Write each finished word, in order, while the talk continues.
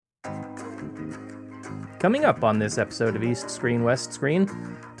Coming up on this episode of East Screen, West Screen,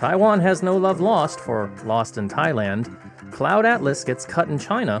 Taiwan has no love lost for Lost in Thailand, Cloud Atlas gets cut in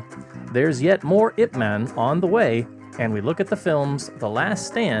China, there's yet more Ip Man on the way, and we look at the films The Last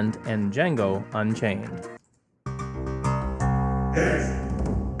Stand and Django Unchained. East,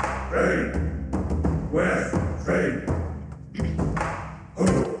 Screen, West, Screen.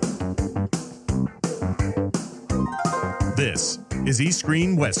 This is East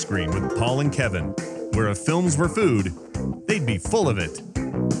Screen, West Screen with Paul and Kevin, where if films were food, they'd be full of it.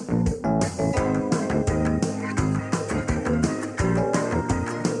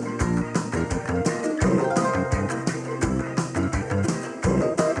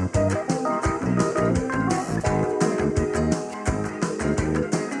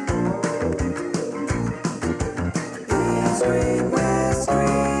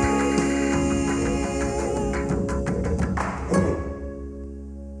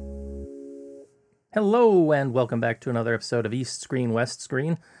 Hello, and welcome back to another episode of East Screen, West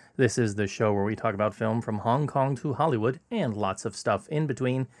Screen. This is the show where we talk about film from Hong Kong to Hollywood and lots of stuff in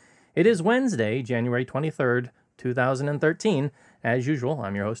between. It is Wednesday, January 23rd, 2013. As usual,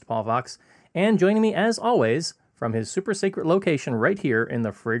 I'm your host, Paul Fox, and joining me, as always, from his super secret location right here in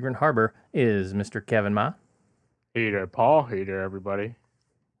the Fragrant Harbor is Mr. Kevin Ma. Hey there, Paul. Hey there, everybody.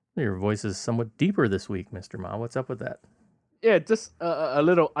 Your voice is somewhat deeper this week, Mr. Ma. What's up with that? Yeah, just a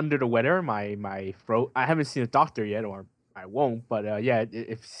little under the weather. My throat. I haven't seen a doctor yet, or I won't. But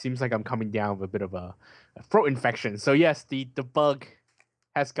it seems like I'm coming down with a bit of a throat infection. So yes, the bug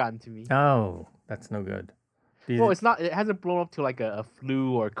has gotten to me. Oh, that's no good. Well, it's not. It hasn't blown up to like a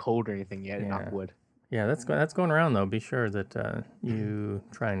flu or a cold or anything yet. Yeah. Knock wood. Yeah, that's going around though. Be sure that you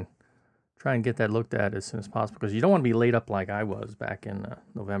try and get that looked at as soon as possible, because you don't want to be laid up like I was back in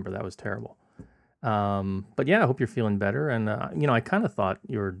November. That was terrible. But yeah, I hope you're feeling better. And, I kind of thought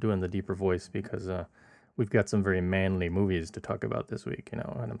you were doing the deeper voice because we've got some very manly movies to talk about this week. You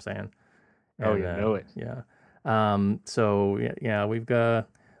know what I'm saying? Oh, you know it. Yeah. We've got,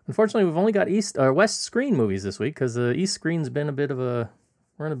 unfortunately, we've only got West Screen movies this week because the East Screen's been we're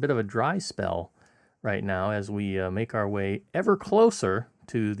in a bit of a dry spell right now as we make our way ever closer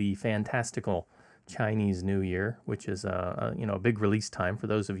to the fantastical Chinese New Year, which is a big release time for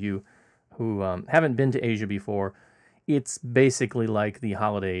those of you who haven't been to Asia before. It's basically like the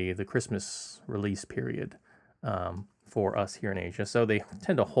Christmas release period for us here in Asia. So they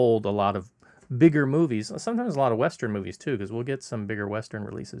tend to hold a lot of bigger movies, sometimes a lot of Western movies too, because we'll get some bigger Western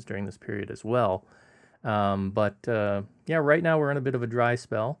releases during this period as well. Right now we're in a bit of a dry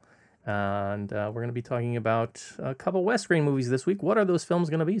spell, and we're going to be talking about a couple West Screen movies this week. What are those films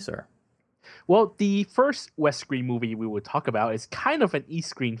going to be, sir? Well, the first West Screen movie we will talk about is kind of an East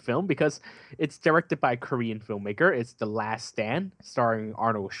Screen film because it's directed by a Korean filmmaker. It's The Last Stand, starring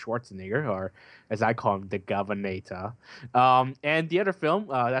Arnold Schwarzenegger, or as I call him, the Governator. And the other film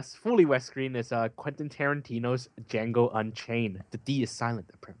that's fully West Screen is Quentin Tarantino's Django Unchained. The D is silent,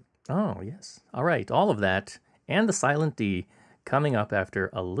 apparently. Oh, yes. All right, all of that and the silent D coming up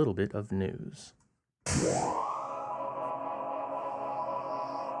after a little bit of news.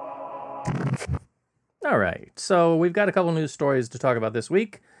 All right, so we've got a couple news stories to talk about this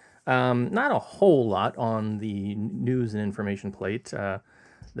week. Not a whole lot on the news and information plate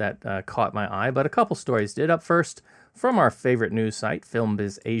that caught my eye, but a couple stories did. Up first, from our favorite news site,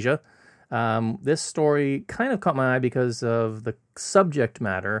 FilmBiz Asia. This story kind of caught my eye because of the subject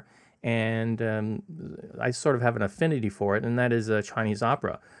matter, and I sort of have an affinity for it, and that is a Chinese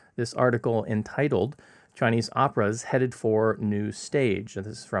opera. This article entitled Chinese Operas Headed for New Stage. And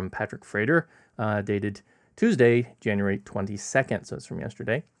this is from Patrick Frater, dated Tuesday, January 22nd. So it's from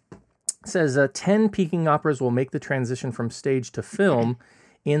yesterday. It says 10 Peking operas will make the transition from stage to film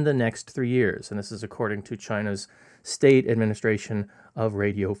in the next 3 years. And this is according to China's State Administration of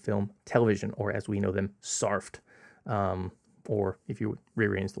Radio, Film, Television, or as we know them, SARFT, or if you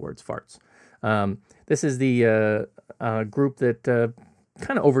rearrange the words, farts. This is the group that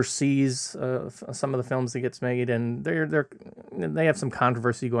kind of oversees some of the films that gets made, and they have some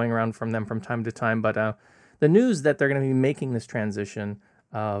controversy going around from them from time to time. But the news that they're going to be making this transition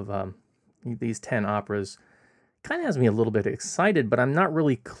of these 10 operas kind of has me a little bit excited, but I'm not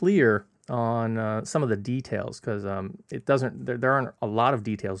really clear on some of the details because there aren't a lot of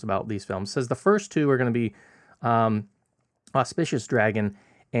details about these films. It says the first two are going to be Auspicious Dragon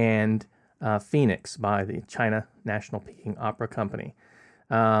and Phoenix by the China National Peking Opera Company.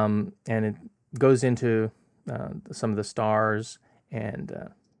 And it goes into some of the stars and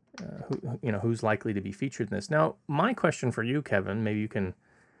who's likely to be featured in this. Now, my question for you, Kevin, maybe you can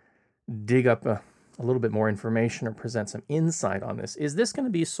dig up a little bit more information or present some insight on this. Is this going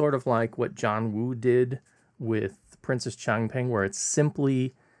to be sort of like what John Woo did with Princess Changping, where it's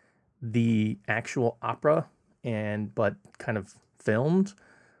simply the actual opera but kind of filmed?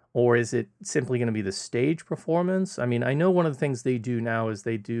 Or is it simply going to be the stage performance? I mean, I know one of the things they do now is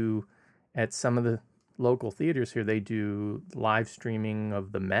they do, at some of the local theaters here, they do live streaming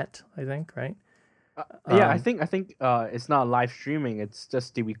of the Met, I think, right? I think it's not live streaming. It's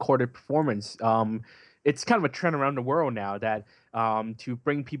just the recorded performance. It's kind of a trend around the world now that to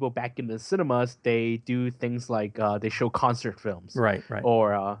bring people back into the cinemas, they do things like they show concert films, Right.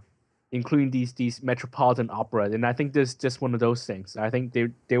 or including these metropolitan operas. And I think this is just one of those things. I think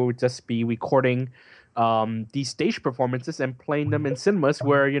they would just be recording these stage performances and playing them in cinemas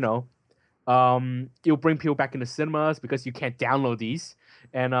where you'll bring people back into cinemas because you can't download these.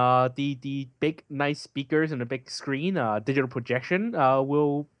 And the big nice speakers and the big screen, digital projection,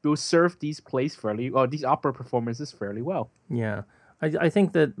 will serve these these opera performances fairly well. Yeah, I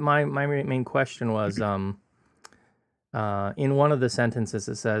think that my main question was in one of the sentences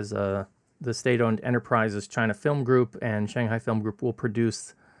it says the state-owned enterprises China Film Group and Shanghai Film Group will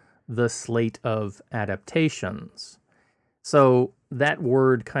produce the slate of adaptations. So that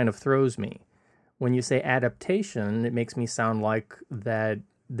word kind of throws me. When you say adaptation, it makes me sound like that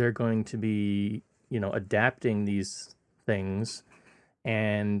they're going to be, adapting these things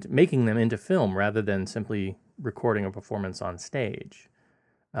and making them into film rather than simply recording a performance on stage.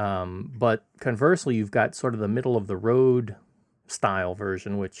 But conversely, you've got sort of the middle of the road style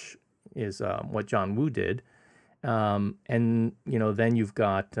version, which is what John Woo did. And, then you've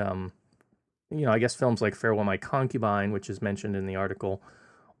got, I guess films like Farewell My Concubine, which is mentioned in the article,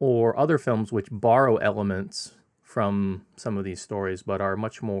 or other films which borrow elements from some of these stories, but are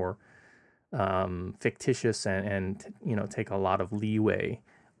much more fictitious and take a lot of leeway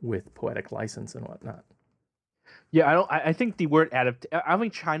with poetic license and whatnot. Yeah, I think the word I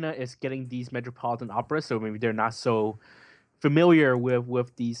think China is getting these metropolitan operas, so maybe they're not so familiar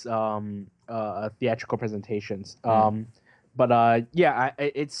with these theatrical presentations. But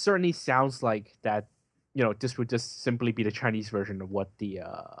it certainly sounds like that. This would just simply be the Chinese version of what the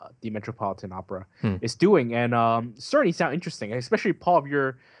Metropolitan Opera is doing, and certainly sound interesting. Especially Paul,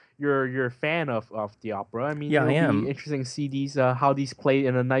 if you're a fan of the opera. I mean, I am. Be interesting to see these how these play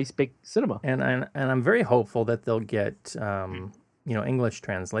in a nice big cinema. And I'm very hopeful that they'll get English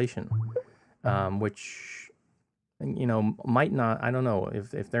translation, which might not. I don't know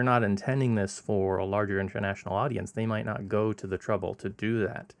if they're not intending this for a larger international audience, they might not go to the trouble to do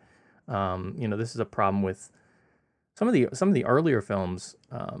that. This is a problem with some of the earlier films,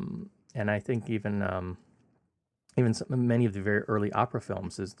 and I think even many of the very early opera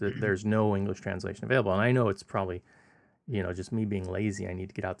films is that there's no English translation available. And I know it's probably, just me being lazy. I need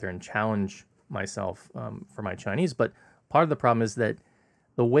to get out there and challenge myself for my Chinese. But part of the problem is that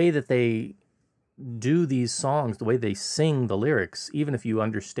the way that they do these songs, the way they sing the lyrics, even if you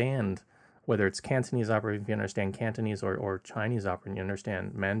understand whether it's Cantonese opera, if you understand Cantonese or Chinese opera, and you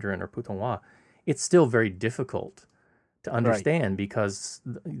understand Mandarin or Putonghua, it's still very difficult to understand because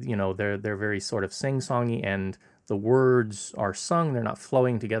they're very sort of sing-songy, and the words are sung; they're not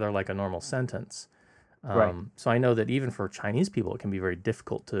flowing together like a normal sentence. So I know that even for Chinese people, it can be very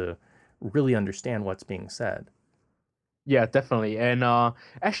difficult to really understand what's being said. Yeah, definitely. And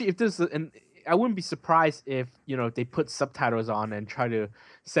actually, if this I wouldn't be surprised if they put subtitles on and try to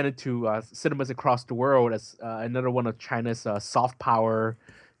send it to cinemas across the world as another one of China's soft power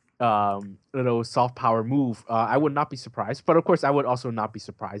move. I would not be surprised, but of course I would also not be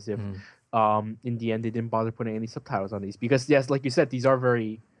surprised if in the end they didn't bother putting any subtitles on these, because yes, like you said, these are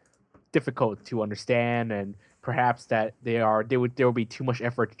very difficult to understand, and perhaps that there will be too much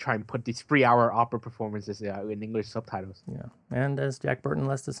effort to try and put these 3-hour opera performances in English subtitles. Yeah, and as Jack Burton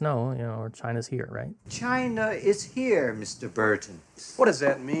lets us know, China's here, right? China is here, Mr. Burton. What does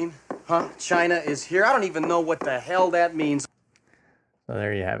that mean? Huh? China is here? I don't even know what the hell that means. So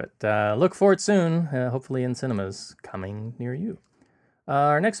there you have it. Look for it soon, hopefully in cinemas coming near you.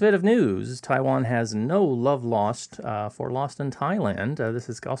 Our next bit of news, Taiwan has no love lost for Lost in Thailand. This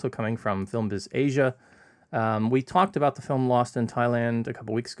is also coming from FilmBiz Asia. We talked about the film Lost in Thailand a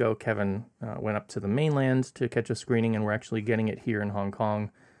couple weeks ago. Kevin went up to the mainland to catch a screening, and we're actually getting it here in Hong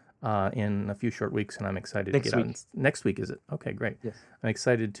Kong in a few short weeks, and I'm excited to get out. Next week, is it? Okay, great. Yes. I'm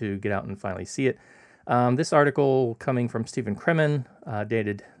excited to get out and finally see it. This article coming from Stephen Kremen,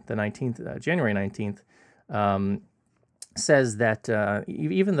 dated the 19th, January 19th, says that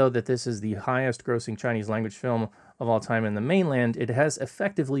even though that this is the highest grossing Chinese language film of all time in the mainland, it has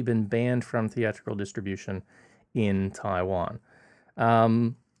effectively been banned from theatrical distribution in Taiwan.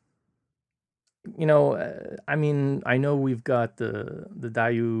 I mean, I know we've got the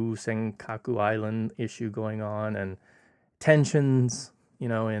Dayu Senkaku Island issue going on, and tensions,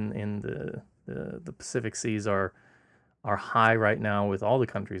 in the Pacific Seas are high right now with all the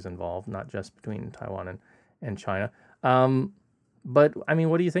countries involved, not just between Taiwan and China. But I mean,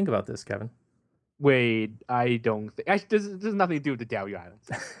 what do you think about this, Kevin? Wait, I don't think this has nothing to do with the Diaoyu Islands.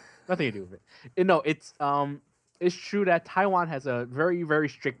 Nothing to do with it. No, it's true that Taiwan has a very, very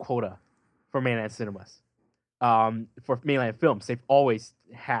strict quota for mainland cinemas. For mainland films, they've always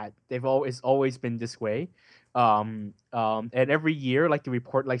been this way. And every year, like the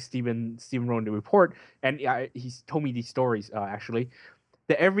report, like Stephen wrote in the report, and he's told me these stories actually,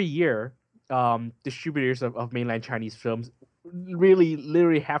 that every year, distributors of mainland Chinese films really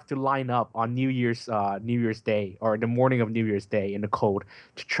literally have to line up on New Year's Day or the morning of New Year's Day in the cold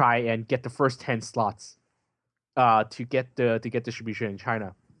to try and get the first 10 slots to get distribution in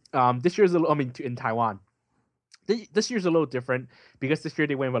China. This year's in Taiwan. This year's a little different because this year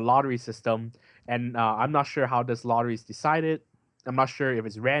they went with a lottery system, and I'm not sure how this lottery is decided. I'm not sure if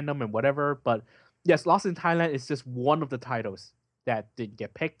it's random and whatever, but yes, Lost in Thailand is just one of the titles that did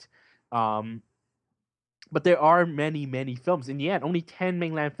get picked. But there are many, many films. In the end, only 10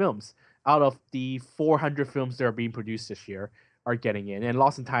 mainland films out of the 400 films that are being produced this year are getting in. And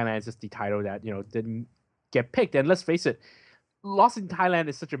Lost in Thailand is just the title that, didn't get picked. And let's face it, Lost in Thailand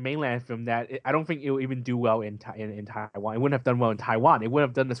is such a mainland film that I don't think it will even do well in Taiwan. It wouldn't have done well in Taiwan. It wouldn't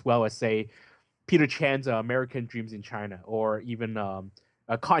have done as well as, say, Peter Chan's American Dreams in China, or even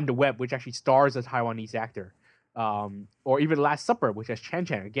Caught in the Web, which actually stars a Taiwanese actor. Or even Last Supper, which has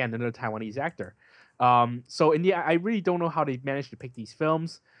Chan, again, another Taiwanese actor. So in the I really don't know how they managed to pick these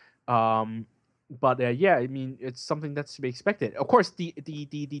films, but yeah, I mean it's something that's to be expected. Of course,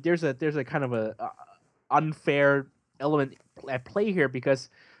 there's a kind of a unfair element at play here because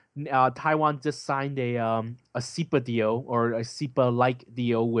Taiwan just signed a SIPA deal or a SIPA like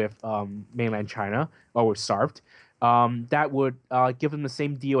deal with mainland China or with SART. That would give them the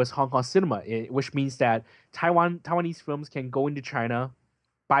same deal as Hong Kong cinema, which means that Taiwanese films can go into China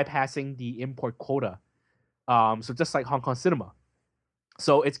bypassing the import quota. So just like Hong Kong cinema.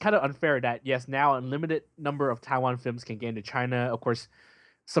 So it's kind of unfair that, yes, now a limited number of Taiwan films can get into China, of course,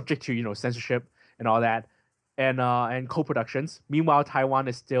 subject to, censorship and all that, and co-productions. Meanwhile, Taiwan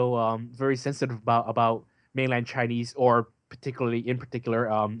is still very sensitive about mainland Chinese or in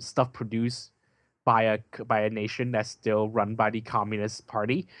particular stuff produced by a nation that's still run by the Communist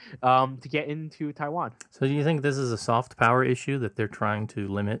Party to get into Taiwan. So do you think this is a soft power issue that they're trying to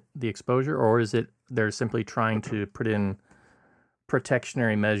limit the exposure, or is it they're simply trying to put in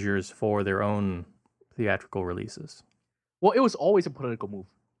protectionary measures for their own theatrical releases? Well, it was always a political move.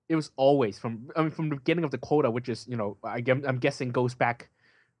 It was always from the beginning of the quota, which is, I'm guessing goes back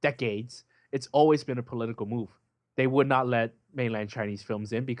decades. It's always been a political move. They would not let mainland Chinese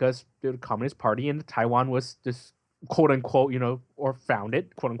films in because the Communist Party in Taiwan was this quote unquote, or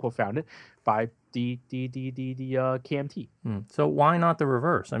quote unquote founded by the KMT. So why not the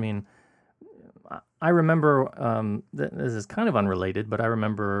reverse? I mean, I remember this is kind of unrelated, but I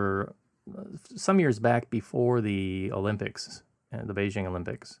remember some years back before the Olympics, the Beijing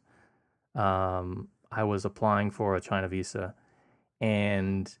Olympics, I was applying for a China visa,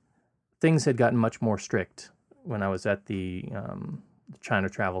 and things had gotten much more strict when I was at the China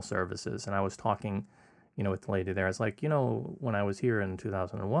Travel Services, and I was talking, with the lady there. I was like, when I was here in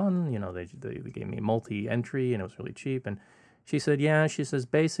 2001, they gave me multi-entry, and it was really cheap. And she said, yeah, she says,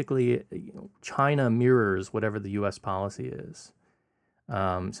 basically, China mirrors whatever the U.S. policy is.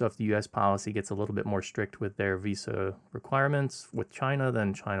 So if the U.S. policy gets a little bit more strict with their visa requirements with China,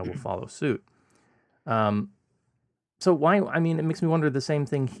 then China will follow suit. So why, it makes me wonder the same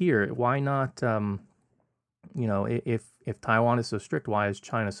thing here. Why not... if Taiwan is so strict, why is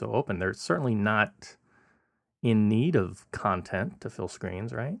China so open? They're certainly not in need of content to fill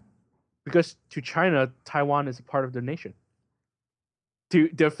screens, right? Because to China, Taiwan is a part of their nation.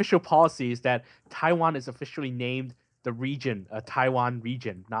 The official policy is that Taiwan is officially named the region, a Taiwan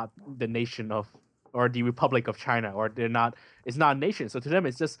region, not the nation or the Republic of China, or it's not a nation. So to them,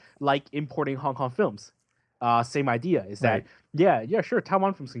 it's just like importing Hong Kong films. Same idea is that, right. Yeah, sure,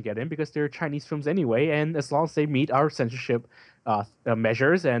 Taiwan films can get in because they're Chinese films anyway, and as long as they meet our censorship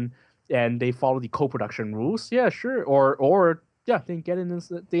measures and they follow the co-production rules, yeah, sure, or yeah, they can get in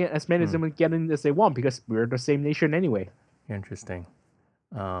as many of them get in as they want because we're the same nation anyway. Interesting.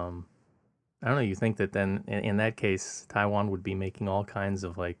 I don't know. You think that then in that case, Taiwan would be making all kinds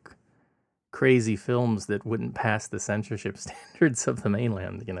of like crazy films that wouldn't pass the censorship standards of the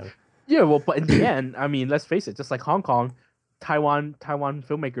mainland, Yeah, well, but in the end, let's face it, just like Hong Kong, Taiwan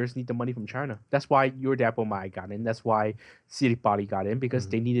filmmakers need the money from China. That's why Your Dapple got in. That's why City Body got in, because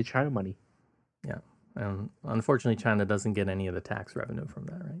they needed China money. Yeah. Unfortunately, China doesn't get any of the tax revenue from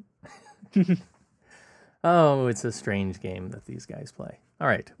that, right? Oh, it's a strange game that these guys play. All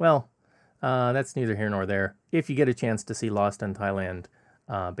right. Well, that's neither here nor there. If you get a chance to see Lost in Thailand,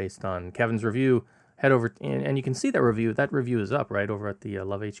 based on Kevin's review, head over and you can see that review. That review is up right over at the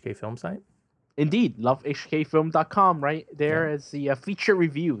Love HK Film site. Indeed, lovehkfilm.com right there is the feature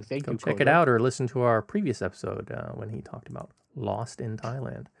review. Thank you. Check it out or listen to our previous episode when he talked about Lost in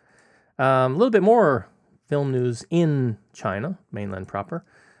Thailand. A little bit more film news in China, mainland proper.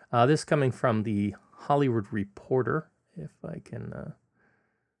 This coming from the Hollywood Reporter, if I can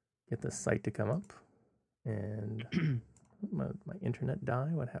get the site to come up. And my internet die?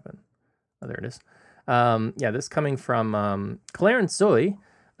 What happened? Oh, there it is. This coming from Clarence Zoe,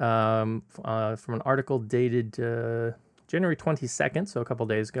 from an article dated January 22nd, so a couple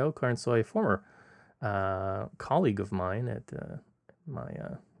days ago. Clarence Zoe, former colleague of mine at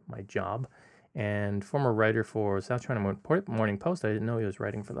my job, and former writer for South China Morning Post. I didn't know he was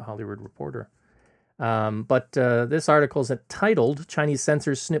writing for the Hollywood Reporter. But this article is titled "Chinese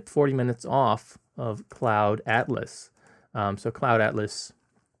Censors Snip 40 Minutes Off of Cloud Atlas." So Cloud Atlas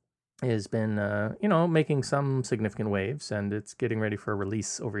has been, making some significant waves, and it's getting ready for a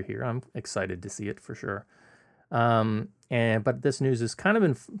release over here. I'm excited to see it for sure. But this news has kind of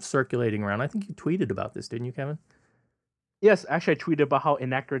been circulating around. I think you tweeted about this, didn't you, Kevin? Yes, actually, I tweeted about how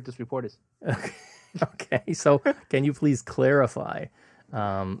inaccurate this report is. Okay, so can you please clarify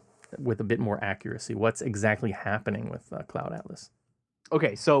with a bit more accuracy what's exactly happening with Cloud Atlas?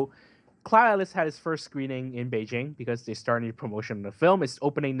 Okay, so Cloud Atlas had its first screening in Beijing because they started promotion of the film. It's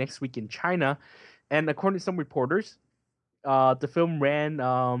opening next week in China, and according to some reporters, the film ran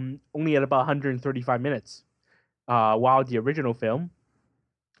only at about 135 minutes, while the original film,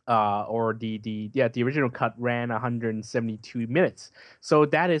 the original cut ran 172 minutes. So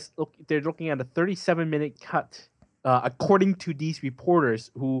that is, they're looking at a 37-minute cut, according to these reporters,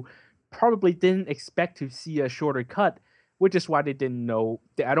 who probably didn't expect to see a shorter cut, which is why they didn't know.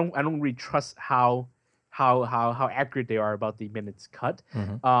 I don't really trust how accurate they are about the minutes cut.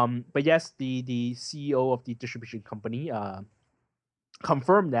 Mm-hmm. But yes, the CEO of the distribution company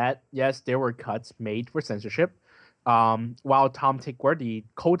confirmed that yes, there were cuts made for censorship. While Tom Tykwer, the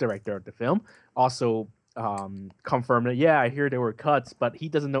co-director of the film, also confirmed that I hear there were cuts, but he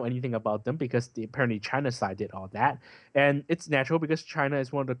doesn't know anything about them because apparently China side did all that, and it's natural because China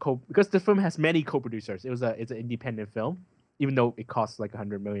is one of the because the film has many co-producers. It's an independent film, even though it costs like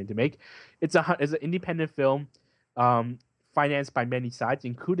 $100 million to make. It's an independent film, financed by many sides,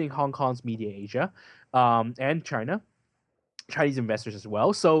 including Hong Kong's Media Asia, and Chinese investors as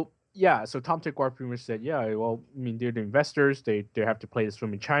well. So Tom Tykwer pretty much said, they're the investors. They have to play this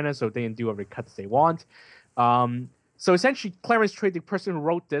film in China, so they can do whatever cuts they want. So essentially, Clarence Trey, the person who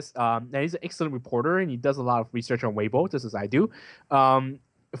wrote this, and he's an excellent reporter, and he does a lot of research on Weibo, just as I do,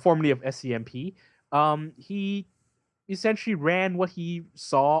 formerly of SCMP. He essentially ran what he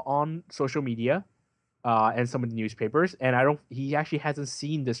saw on social media, and some of the newspapers, and he actually hasn't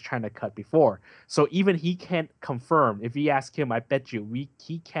seen this China cut before. So even he can't confirm. If we ask him, I bet you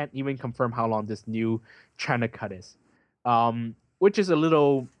he can't even confirm how long this new China cut is. Which is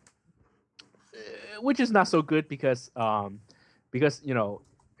not so good because Weibo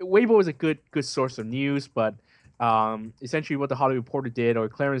is a good source of news, but essentially what the Hollywood Reporter did, or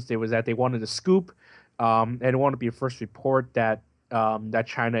Clarence did, was that they wanted a scoop, and they wanted to be a first report that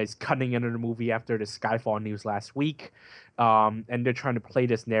China is cutting into the movie after the Skyfall news last week, and they're trying to play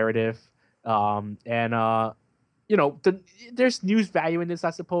this narrative, there's news value in this,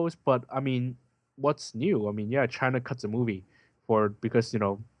 I suppose, but I mean, what's new? I mean, China cuts a movie because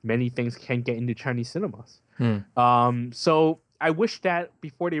many things can't get into Chinese cinemas. So I wish that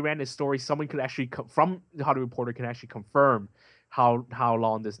before they ran this story, someone could actually from the Hollywood Reporter can actually confirm how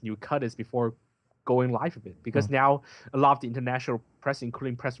long this new cut is before going live with it, because now a lot of the international press,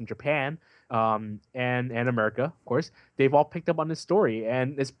 including press from Japan and America, of course, they've all picked up on this story,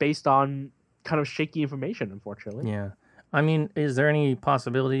 and it's based on kind of shaky information, unfortunately. Yeah. I mean, is there any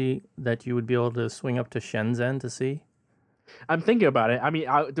possibility that you would be able to swing up to Shenzhen to see? I'm thinking about it. I mean,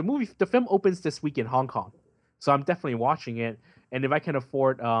 the film opens this week in Hong Kong, so I'm definitely watching it. And if I can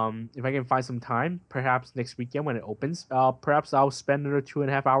afford, if I can find some time, perhaps next weekend when it opens, perhaps I'll spend another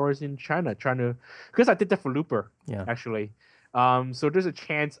 2.5 hours in China because I did that for Looper, actually. So there's a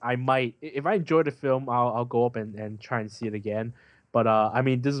chance I might, if I enjoy the film, I'll go up and try and see it again. But I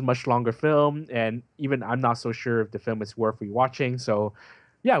mean, this is a much longer film, and even I'm not so sure if the film is worth rewatching. So,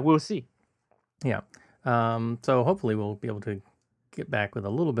 we'll see. Yeah. So hopefully we'll be able to get back with a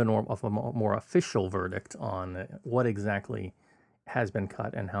little bit more of a more official verdict on what exactly has been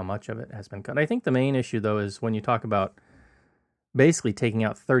cut and how much of it has been cut. I think the main issue, though, is when you talk about basically taking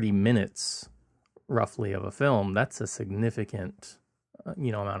out 30 minutes roughly of a film, that's a significant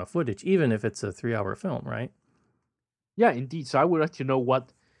amount of footage, even if it's a 3-hour film, right? Yeah, indeed. So I would like to know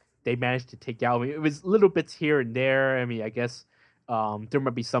what they managed to take out. I mean, it was little bits here and there. I mean, I guess there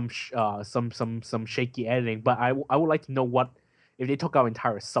might be some shaky editing, but I would like to know what if they took out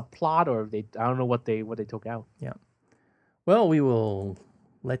entire subplot or if I don't know what they took out. Yeah. Well, we will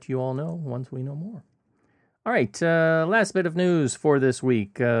let you all know once we know more. All right, last bit of news for this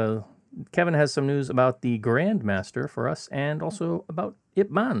week. Kevin has some news about the Grandmaster for us and also about Ip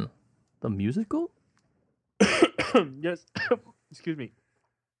Man, the musical. Yes. Excuse me.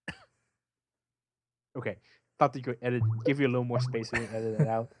 Okay. Thought that you could give you a little more space and edit it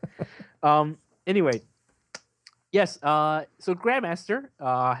out. Anyway. Yes, so Grandmaster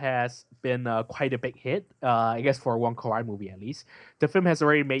has been quite a big hit, I guess for a Wong Kar-wai movie at least. The film has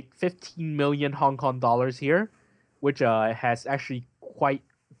already made 15 million Hong Kong dollars here, which has actually way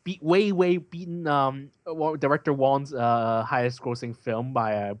beaten director Wong's highest grossing film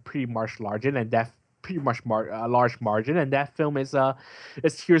by a pretty much margin, and that large margin, and that film is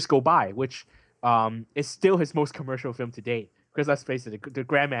Tears Go By, which is still his most commercial film to date. Because let's face it, the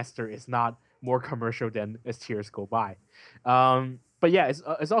Grandmaster is not more commercial than As Tears Go By. But yeah,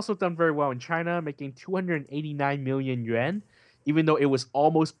 it's also done very well in China, making 289 million yuan, even though it was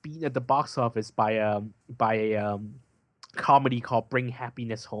almost beaten at the box office by a comedy called Bring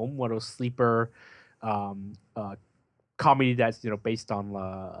Happiness Home, one of those sleeper comedy that's based on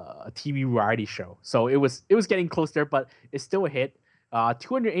a TV variety show. So it was getting close there, but it's still a hit.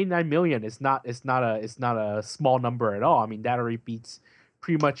 289 million is not a small number at all. I mean, that already beats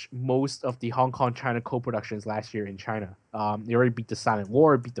pretty much most of the Hong Kong China co-productions last year in China. It already beat the Silent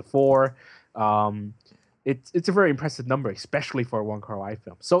War, beat the 4. It's a very impressive number, especially for a Wong Kar-wai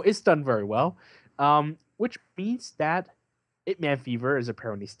film. So it's done very well, which means that Ip Man fever is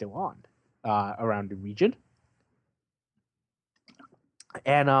apparently still on around the region.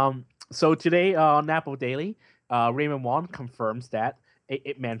 And so today on Apple Daily, Raymond Wong confirms that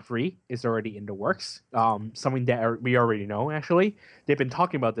Ip Man 3 is already in the works. Something that we already know, actually. They've been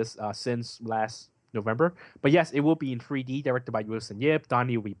talking about this since last November. But yes, it will be in 3D, directed by Wilson Yip.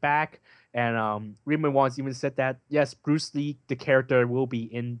 Donnie will be back. And Raymond Wong even said that, yes, Bruce Lee, the character, will be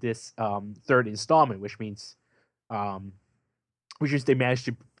in this third installment, which means they managed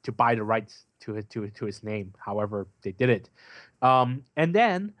to buy the rights to his name, however they did it. And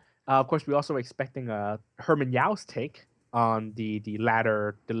then, of course, we're also expecting Herman Yau's take on the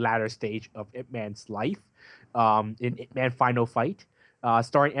latter stage of Ip Man's life in Ip Man Final Fight,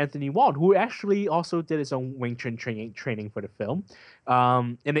 starring Anthony Wong, who actually also did his own Wing Chun training for the film.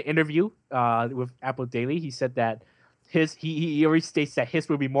 In an interview with Apple Daily, he said that he already states that his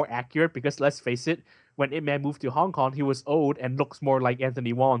will be more accurate because, let's face it, when Ip Man moved to Hong Kong, he was old and looks more like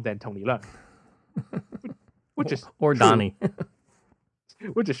Anthony Wong than Tony Leung. Which is or true. Donnie.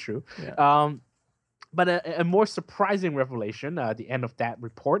 Which is true. Yeah. But a more surprising revelation at the end of that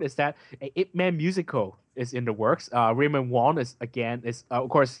report is that an Ip Man musical is in the works. Raymond Wong is of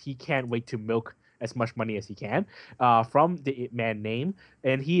course, he can't wait to milk as much money as he can from the Ip Man name,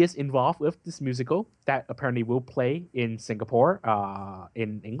 and he is involved with this musical that apparently will play in Singapore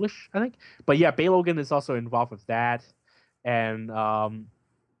in English, I think. But yeah, Bey Logan is also involved with that, and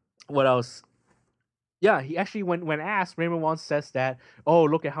what else? Yeah, he actually, when asked, Raymond Wong says that, oh,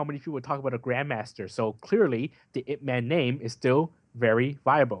 look at how many people talk about a Grandmaster. So clearly, the Ip Man name is still very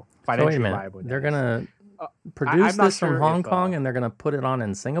viable, financially viable. They're going to produce this from Hong Kong and they're going to put it on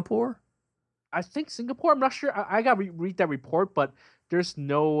in Singapore? I think Singapore. I'm not sure. I got to read that report, but there's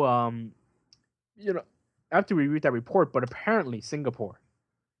no, I have to reread that report, but apparently Singapore.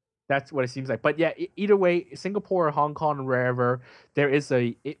 That's what it seems like. But yeah, either way, Singapore or Hong Kong or wherever, there is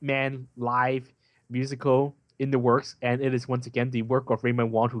a Ip Man live musical in the works, and it is once again the work of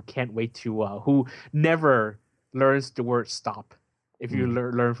Raymond Wong, who can't wait to who never learns the word stop. If you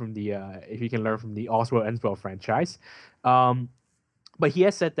learn from the if you can learn from the Oswald Enswell franchise, but he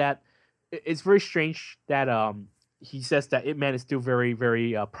has said that it's very strange that he says that Ip Man is still very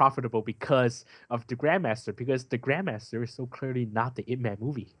very profitable because of the Grandmaster, because the Grandmaster is so clearly not the Ip Man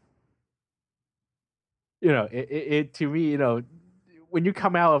movie. It to me, when you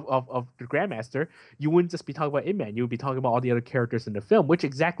come out of the Grandmaster, you wouldn't just be talking about Ip Man. You would be talking about all the other characters in the film, which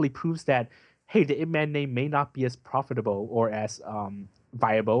exactly proves that, hey, the Ip Man name may not be as profitable or as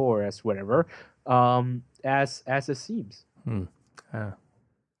viable or as whatever as it seems. I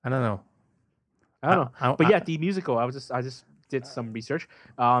don't know. I don't know. I- But yeah, the musical. I just did some research.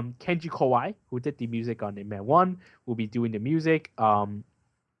 Kenji Kawai, who did the music on Ip Man 1, will be doing the music.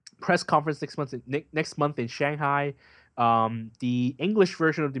 Press conference next month in Shanghai. The English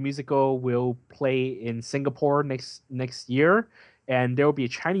version of the musical will play in Singapore next year, and there will be a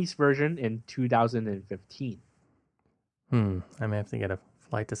Chinese version in 2015. I may have to get a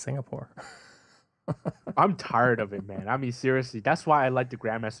flight to Singapore. I'm tired of it, man. I mean, seriously, that's why I like the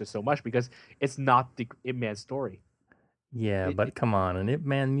Grandmaster so much, because it's not the Ip Man story. Yeah, but come on, an Ip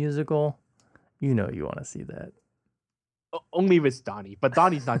Man musical, you know you want to see that. Only if it's Donnie, but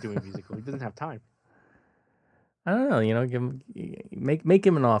Donnie's not doing a musical. He doesn't have time. I don't know, give him, make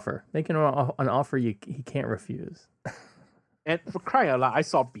him an offer. Make him an offer he can't refuse. And for crying out loud, I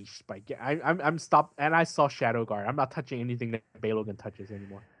saw Beast Spike. I'm stopped, and I saw Shadow Guard. I'm not touching anything that Bay Logan touches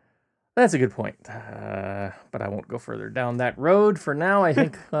anymore. That's a good point, but I won't go further down that road. For now, I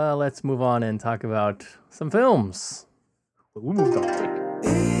think let's move on and talk about some films. But we moved on quick.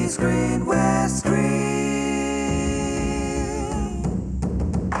 East Screen, West Screen.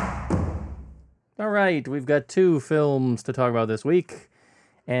 All right, we've got 2 films to talk about this week,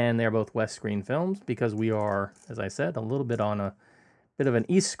 and they're both West Screen films because we are, as I said, a little bit on a bit of an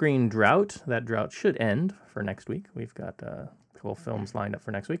East Screen drought. That drought should end for next week. We've got a couple films lined up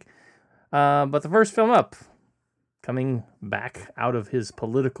for next week. But the first film up, coming back out of his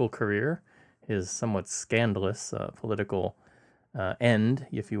political career, his somewhat scandalous political end,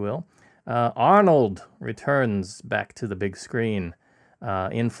 if you will, Arnold returns back to the big screen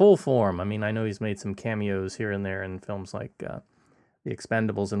in full form. I mean, I know he's made some cameos here and there in films like The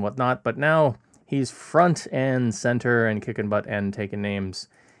Expendables and whatnot, but now he's front and center and kicking butt and taking names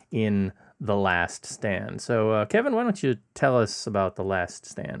in The Last Stand. So, Kevin, why don't you tell us about The Last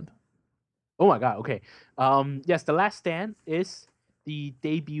Stand? Oh my God. Okay. Yes, The Last Stand is the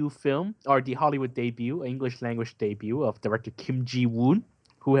debut film, or the Hollywood debut, English language debut of director Kim Ji-woon,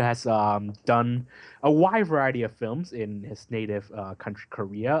 who has done a wide variety of films in his native country,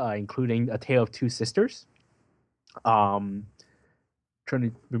 Korea, including A Tale of Two Sisters. Trying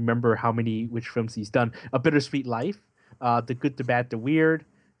to remember which films he's done. A Bittersweet Life, The Good, the Bad, the Weird,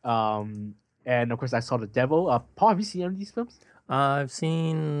 and of course I Saw the Devil. Paul, have you seen any of these films? I've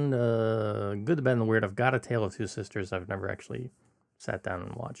seen Good, the Bad, and the Weird. I've got A Tale of Two Sisters. I've never actually sat down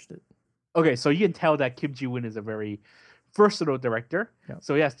and watched it. Okay, so you can tell that Kim Ji-woon is a very versatile director. Yeah.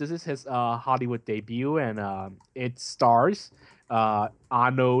 So yes, this is his Hollywood debut, and it stars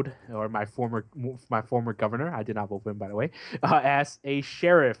Arnold, or my former governor. I did not vote for him, by the way, as a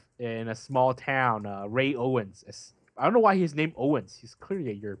sheriff in a small town. Ray Owens. I don't know why he's named Owens. He's clearly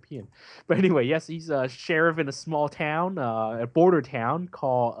a European. But anyway, yes, he's a sheriff in a small town, a border town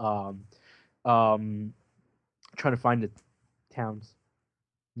called trying to find the town's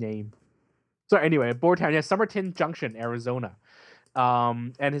name. So anyway, border town, yeah, Somerton Junction, Arizona.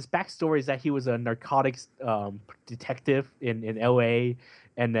 And his backstory is that he was a narcotics detective in LA,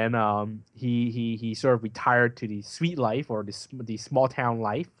 and then he sort of retired to the sweet life, or the small town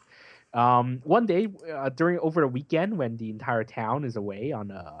life. One day over the weekend, when the entire town is away on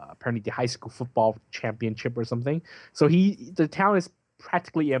apparently the high school football championship or something, so the town is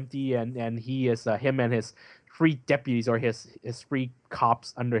practically empty, and he is him and his 3 deputies, or his 3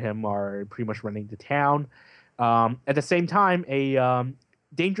 cops under him, are pretty much running the town. At the same time, a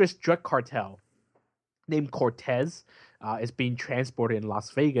dangerous drug cartel named Cortez is being transported in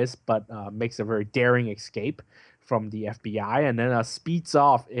Las Vegas, but makes a very daring escape from the FBI, and then speeds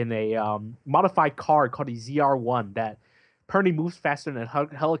off in a modified car called the ZR-1 that apparently moves faster than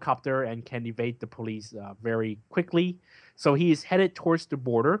a helicopter and can evade the police very quickly. So he is headed towards the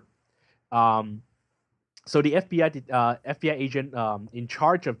border. So the FBI agent in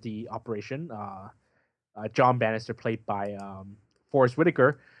charge of the operation, John Bannister, played by Forrest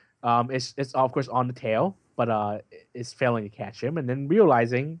Whitaker, is of course on the tail, but is failing to catch him. And then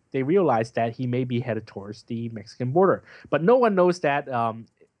they realize that he may be headed towards the Mexican border. But no one knows that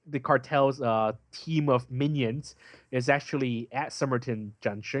the cartel's team of minions is actually at Somerton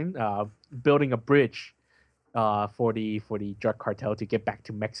Junction, building a bridge for the drug cartel to get back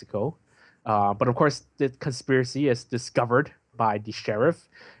to Mexico. But of course, the conspiracy is discovered by the sheriff,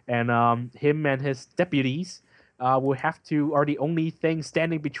 and him and his deputies are the only thing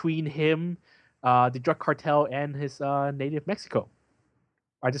standing between him, the drug cartel, and his native Mexico.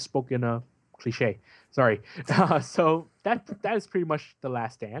 I just spoke in a cliche. Sorry. So that is pretty much The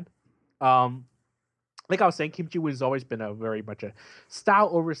Last Stand. Like I was saying, Kim Ji-woon has always been very much a style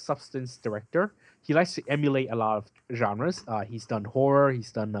over substance director. He likes to emulate a lot of genres. He's done horror.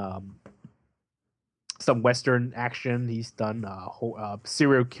 He's done some Western action. He's done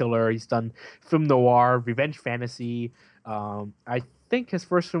serial killer. He's done film noir, revenge fantasy. I think his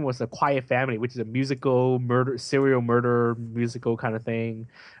first film was A Quiet Family, which is a musical serial murder musical kind of thing.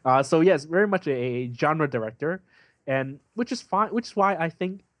 So yes, very much a genre director, and which is fine. Which is why I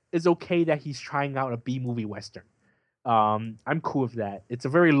think it's okay that he's trying out a B movie Western. I'm cool with that. It's a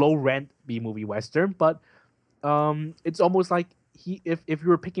very low rent B movie Western, but it's almost like if you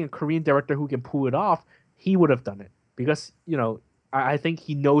were picking a Korean director who can pull it off, he would have done it because I think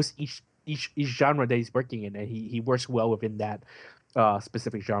he knows each genre that he's working in, and he works well within that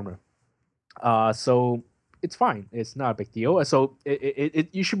specific genre. So it's fine. It's not a big deal. So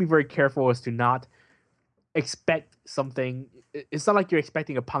you should be very careful as to not expect something. It's not like you're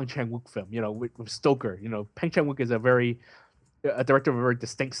expecting a Park Chan-wook film, with Stoker. Park Chan-wook is a director of a very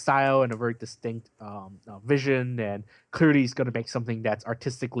distinct style and a very distinct vision, and clearly he's going to make something that's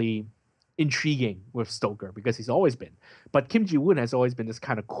artistically intriguing with Stoker because he's always been. But Kim Ji-woon has always been this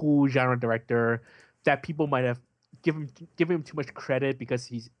kind of cool genre director that people might have given him too much credit because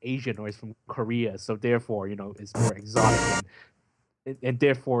he's Asian or he's from Korea, so therefore is more exotic and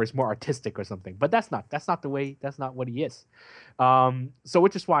therefore is more artistic or something. But that's not what he is. So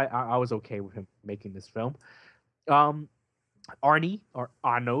which is why I was okay with him making this film. Arnie or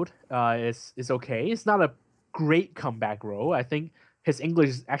Arnold is okay. It's not a great comeback role. I think his English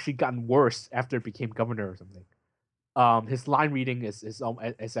has actually gotten worse after he became governor or something. His line reading is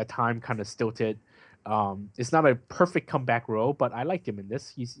at time kind of stilted. It's not a perfect comeback role, but I liked him in this.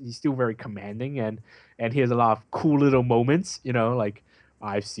 He's still very commanding, and he has a lot of cool little moments. Like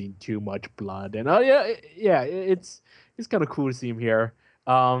I've seen too much blood, and it's kind of cool to see him here.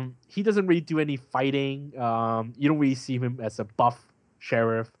 He doesn't really do any fighting. You don't really see him as a buff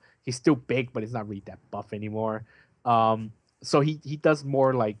sheriff. He's still big, but he's not really that buff anymore. So he does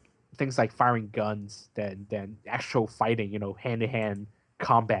more like things like firing guns than actual fighting, hand-to-hand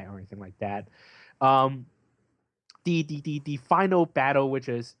combat or anything like that. The final battle, which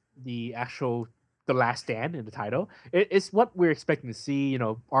is the last stand in the title, it's what we're expecting to see.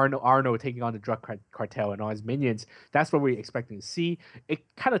 Arno taking on the drug cartel and all his minions. That's what we're expecting to see. It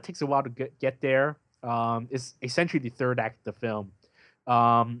kind of takes a while to get there. It's essentially the third act of the film.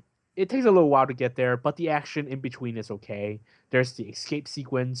 It takes a little while to get there, but the action in between is okay. There's the escape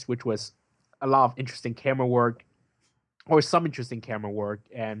sequence, which was a lot of interesting camera work, or some interesting camera work,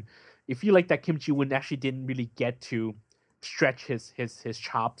 and you feel like that Kim Ji-woon actually didn't really get to stretch his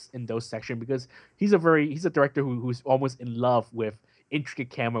chops in those sections because he's a director who's almost in love with intricate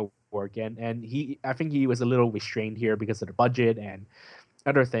camera work, and I think he was a little restrained here because of the budget and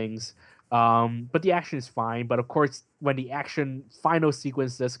other things. But the action is fine. But of course, when the action final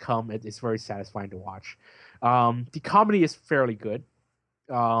sequence does come, it's very satisfying to watch. The comedy is fairly good,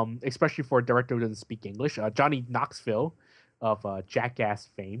 especially for a director who doesn't speak English. Johnny Knoxville of Jackass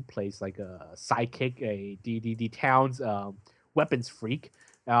fame plays like a sidekick, the town's weapons freak.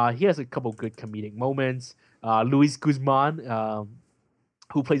 He has a couple good comedic moments. Luis Guzman,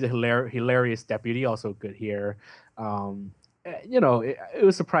 who plays a hilarious deputy, also good here. It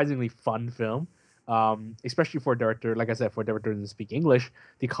was a surprisingly fun film, especially for a director. Like I said, for a director who doesn't speak English,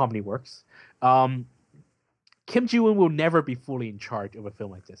 the comedy works. Kim Ji-woon will never be fully in charge of a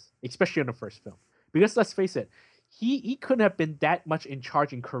film like this, especially on the first film. Because let's face it, he couldn't have been that much in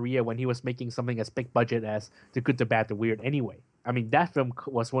charge in Korea when he was making something as big budget as The Good, the Bad, the Weird anyway. I mean, that film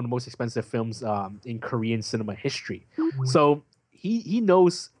was one of the most expensive films in Korean cinema history. So he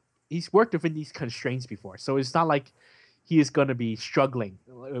knows, he's worked within these constraints before. So it's not like he is going to be struggling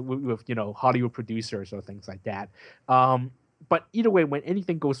with Hollywood producers or things like that. But either way, when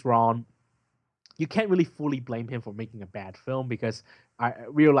anything goes wrong, you can't really fully blame him for making a bad film because I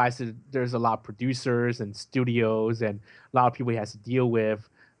realize that there's a lot of producers and studios and a lot of people he has to deal with.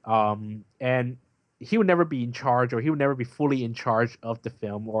 And he would never be in charge, or he would never be fully in charge of the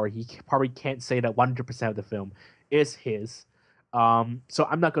film, or he probably can't say that 100% of the film is his. So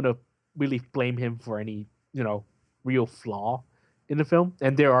I'm not going to really blame him for any, real flaw in the film.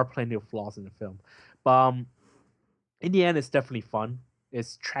 And there are plenty of flaws in the film. But in the end, it's definitely fun.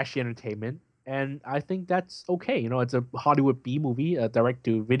 It's trashy entertainment. And I think that's okay. It's a Hollywood B movie, a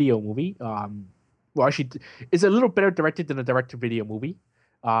direct-to-video movie. Well, actually, it's a little better directed than a direct-to-video movie.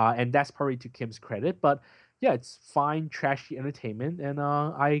 And that's probably to Kim's credit. But yeah, it's fine, trashy entertainment. And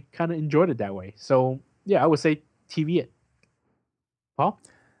I kind of enjoyed it that way. So yeah, I would say TV it. Paul?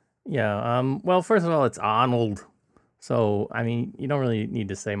 Yeah. Well, first of all, it's Arnold. So, I mean, you don't really need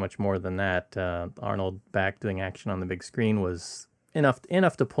to say much more than that. Arnold back doing action on the big screen was enough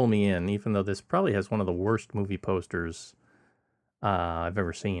to pull me in, even though this probably has one of the worst movie posters I've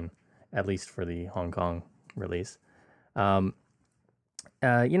ever seen. at least for the Hong Kong release.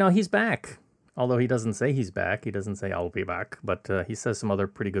 He's back. Although he doesn't say he's back. He doesn't say, I'll be back. But he says some other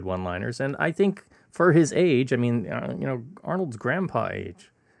pretty good one-liners. And I think for his age, Arnold's grandpa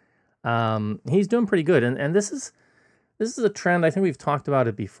age, he's doing pretty good. And this is a trend. I think we've talked about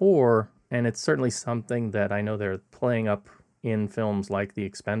it before. And it's certainly something that I know they're playing up in films like The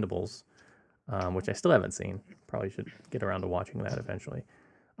Expendables, which I still haven't seen. Probably should get around to watching that eventually.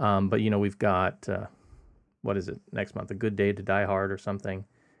 But, we've got, what is it, next month? A Good Day to Die Hard or something.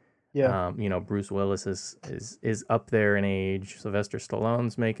 Yeah. Bruce Willis is up there in age. Sylvester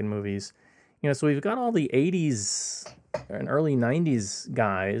Stallone's making movies. So we've got all the 80s and early 90s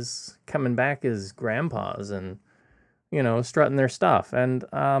guys coming back as grandpas and, strutting their stuff. And,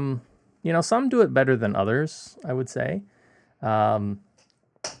 some do it better than others, I would say.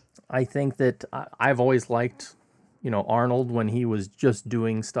 I think that I've always liked, Arnold when he was just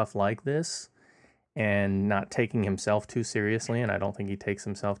doing stuff like this and not taking himself too seriously. And I don't think he takes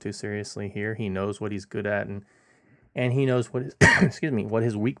himself too seriously here. He knows what he's good at and he knows what his, what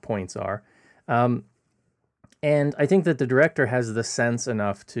his weak points are. And I think that the director has the sense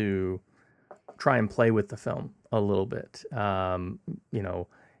enough to try and play with the film a little bit.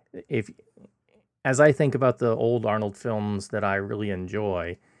 As I think about the old Arnold films that I really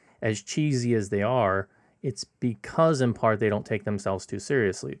enjoy, as cheesy as they are, it's because in part they don't take themselves too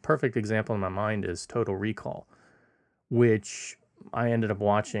seriously. Perfect example in my mind is Total Recall, which I ended up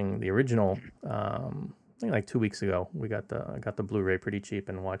watching the original, I think like 2 weeks ago. I got the Blu-ray pretty cheap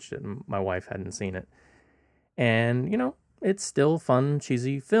and watched it, and my wife hadn't seen it. And, it's still fun,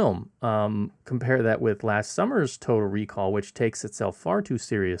 cheesy film. Compare that with last summer's Total Recall, which takes itself far too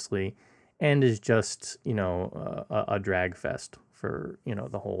seriously and is just, a drag fest for,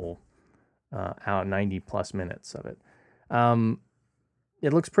 the whole 90 plus minutes of it.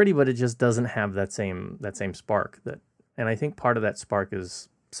 It looks pretty, but it just doesn't have that same spark and I think part of that spark is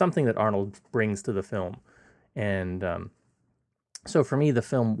something that Arnold brings to the film. And so for me, the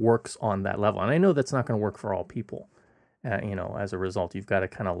film works on that level. And I know that's not going to work for all people. As a result, you've got to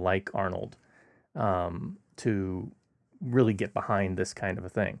kind of like Arnold to really get behind this kind of a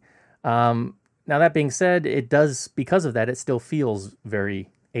thing. Now, that being said, it does, because of that, it still feels very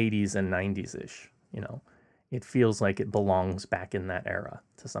 80s and 90s-ish. It feels like it belongs back in that era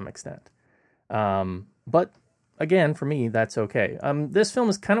to some extent. But again, for me, that's okay. This film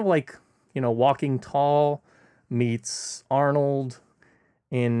is kind of like, Walking Tall meets Arnold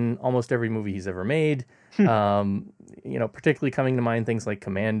in almost every movie he's ever made. Particularly coming to mind things like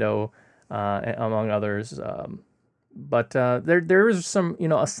Commando, among others. But there is some,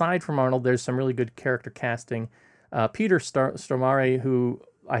 aside from Arnold, there's some really good character casting. Peter Stormare, who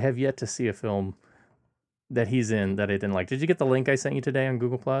I have yet to see a film that he's in that I didn't like. Did you get the link I sent you today on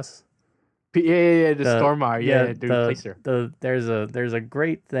Google Plus? Yeah, the Stormare, the replacer. There's a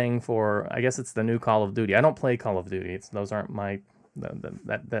great thing for, I guess it's the new Call of Duty. I don't play Call of Duty. Those aren't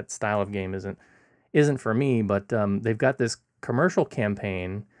that style of game isn't for me. But they've got this commercial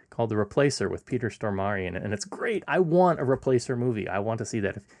campaign called The Replacer with Peter Stormare in it, and it's great. I want a Replacer movie. I want to see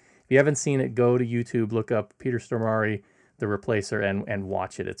that. If you haven't seen it, go to YouTube, look up Peter Stormare, The Replacer, and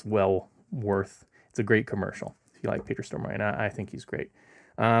watch it. It's well worth. It's a great commercial if you like Peter Stormare, and I think he's great.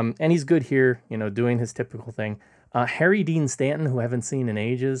 And he's good here, doing his typical thing. Harry Dean Stanton, who I haven't seen in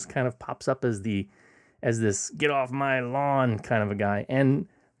ages, kind of pops up as this get off my lawn kind of a guy. And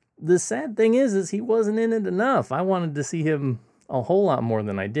the sad thing is he wasn't in it enough. I wanted to see him a whole lot more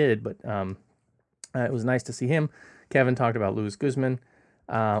than I did, but it was nice to see him. Kevin talked about Louis Guzman,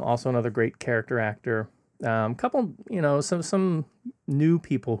 also another great character actor. Couple, some new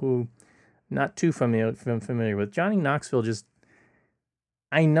people who not too familiar with. Johnny Knoxville,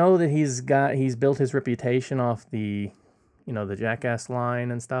 I know that he's built his reputation off the Jackass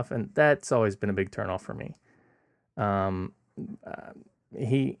line and stuff, and that's always been a big turnoff for me.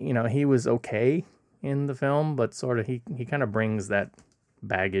 He was okay in the film, but sort of he kind of brings that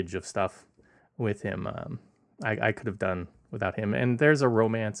baggage of stuff with him. I could have done without him. And there's a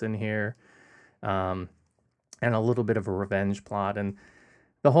romance in here, and a little bit of a revenge plot, and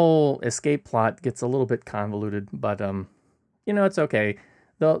the whole escape plot gets a little bit convoluted, but it's okay.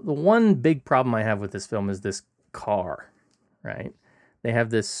 The one big problem I have with this film is this car, right? They have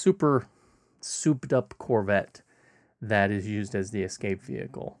this super souped up Corvette that is used as the escape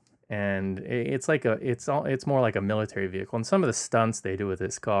vehicle. And it's more like a military vehicle. And some of the stunts they do with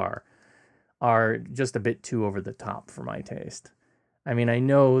this car are just a bit too over the top for my taste. I mean, I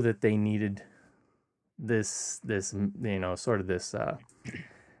know that they needed this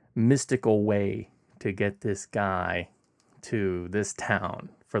mystical way to get this guy to this town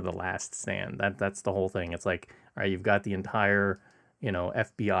for The Last Stand. That's the whole thing. It's like, all right, you've got the entire,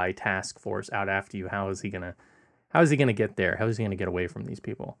 FBI task force out after you. How is he gonna get there? How is he gonna get away from these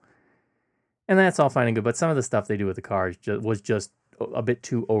people? And that's all fine and good, but some of the stuff they do with the cars was just a bit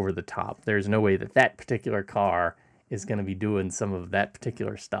too over the top. There's no way that particular car is going to be doing some of that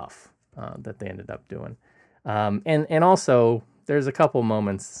particular stuff that they ended up doing. And also, there's a couple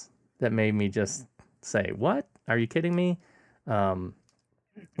moments that made me just say, what? Are you kidding me?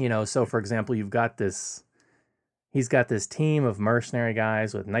 So for example, he's got this team of mercenary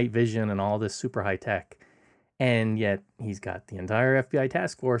guys with night vision and all this super high tech, and yet he's got the entire FBI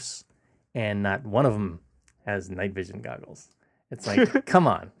task force, and not one of them has night vision goggles. It's like, come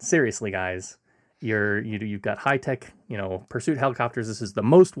on, seriously, guys. You've got high tech, pursuit helicopters. This is the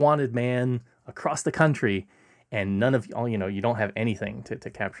most wanted man across the country, and none of you don't have anything to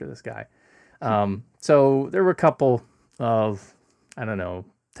capture this guy. So there were a couple of,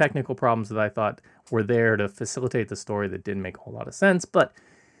 technical problems that I thought were there to facilitate the story that didn't make a whole lot of sense. But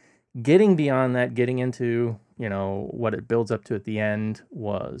getting beyond that, getting into, what it builds up to at the end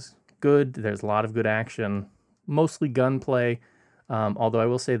was good. There's a lot of good action, mostly gunplay. Although I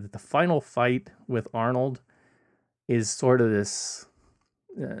will say that the final fight with Arnold is sort of this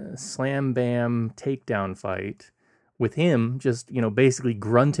slam bam takedown fight with him just, basically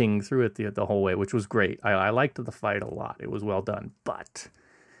grunting through it the whole way, which was great. I liked the fight a lot. It was well done. But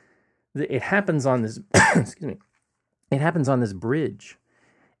it happens on this, excuse me, it happens on this bridge.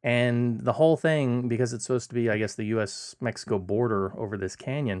 And the whole thing, because it's supposed to be, I guess, the U.S.-Mexico border over this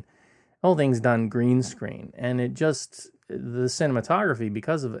canyon, the whole thing's done green screen. And the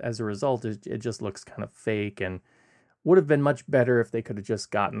cinematography, as a result, it just looks kind of fake, and would have been much better if they could have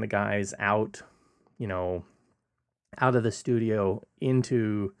just gotten the guys out, out of the studio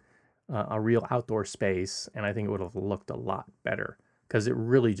into a real outdoor space. And I think it would have looked a lot better, because it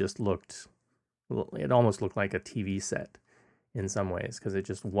really just it almost looked like a TV set in some ways, because it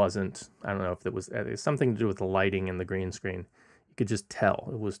just wasn't, I don't know if it was something to do with the lighting and the green screen. You could just tell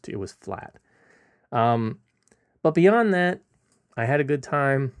it was flat. But beyond that, I had a good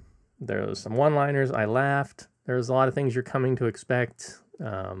time. There was some one-liners. I laughed. There's a lot of things you're coming to expect.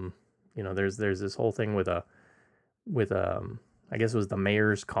 There's this whole thing with I guess it was the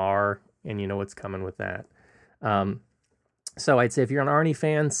mayor's car, and you know what's coming with that. So I'd say if you're an Arnie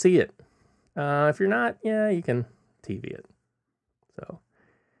fan, see it. If you're not, you can TV it. So,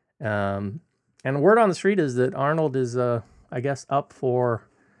 and word on the street is that Arnold is, I guess, up for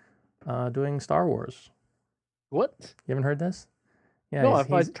doing Star Wars. What? You haven't heard this? Yeah. No, I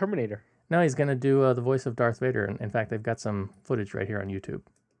thought it's Terminator. No, he's going to do the voice of Darth Vader. And in fact, they've got some footage right here on YouTube.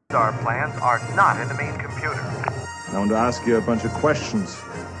 Our plans are not in the main computer. I want to ask you a bunch of questions,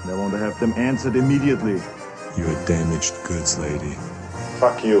 and I want to have them answered immediately. You're a damaged goods lady.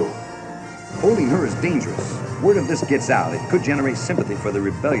 Fuck you. Holding her is dangerous. Word of this gets out, it could generate sympathy for the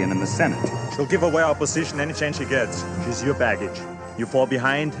rebellion in the Senate. She'll give away our position any chance she gets. She's your baggage. You fall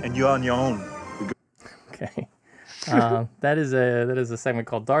behind, and you're on your own. Okay. That is a segment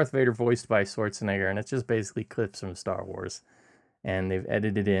called Darth Vader voiced by Schwarzenegger, and it's just basically clips from Star Wars. And they've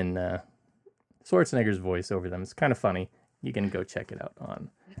edited in Schwarzenegger's voice over them. It's kind of funny. You can go check it out on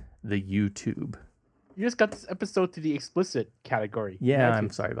the YouTube. You just got this episode to the explicit category. Yeah, I'm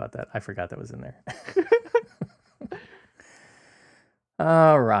sorry about that. I forgot that was in there.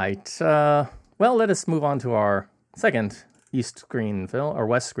 All right. Well, let us move on to our second West Screen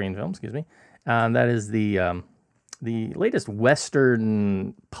film, excuse me. That is the latest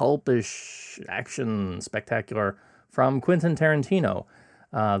Western pulpish action spectacular from Quentin Tarantino,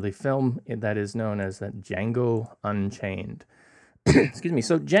 the film that is known as Django Unchained. Excuse me.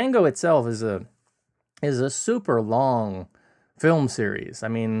 So Django itself is a super long film series. I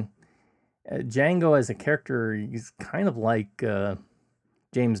mean, Django as a character, he's kind of like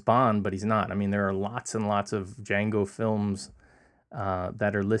James Bond, but he's not. I mean, there are lots and lots of Django films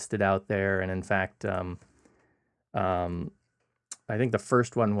that are listed out there, and in fact, I think the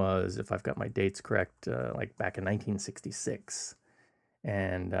first one was, if I've got my dates correct, like back in 1966,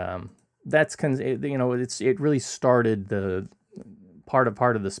 and that's it really started the part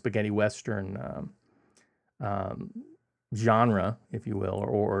of the spaghetti western genre, if you will,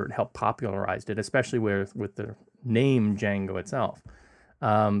 or helped popularize it, especially with the name Django itself.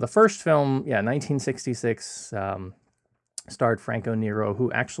 The first film, 1966, starred Franco Nero,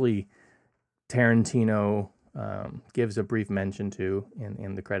 who actually Tarantino gives a brief mention to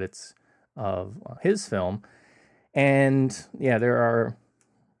in the credits of his film. And there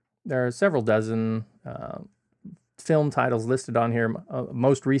are several dozen film titles listed on here.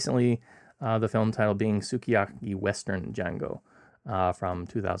 Most recently, the film title being Sukiyaki Western Django. from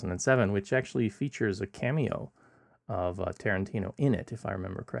 2007, which actually features a cameo of Tarantino in it, if I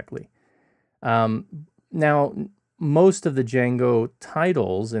remember correctly. Now, most of the Django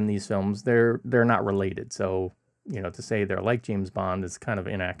titles in these films, they're not related. So, to say they're like James Bond is kind of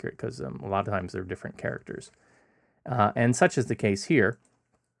inaccurate because a lot of times they're different characters. And such is the case here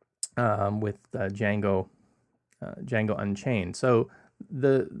with Django Unchained. So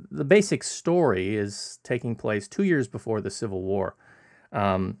the basic story is taking place 2 years before the Civil War.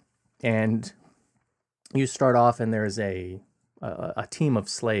 And you start off and there's a team of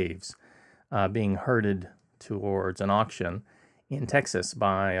slaves being herded towards an auction in Texas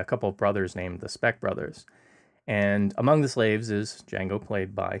by a couple of brothers named the Speck Brothers. And among the slaves is Django,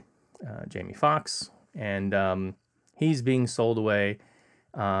 played by Jamie Foxx, and he's being sold away.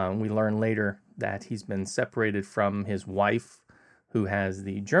 We learn later that he's been separated from his wife, who has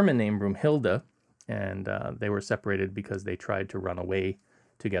the German name Brunhilde, and they were separated because they tried to run away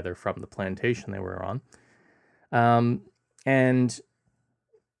together from the plantation they were on. And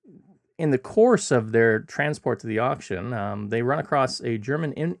in the course of their transport to the auction, they run across a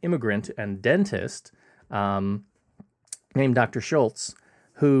German immigrant and dentist named Dr. Schultz,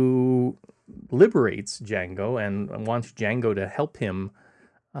 who liberates Django and wants Django to help him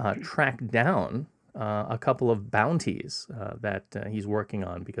track down a couple of bounties that he's working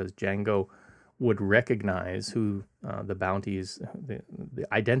on, because Django would recognize who the bounties, the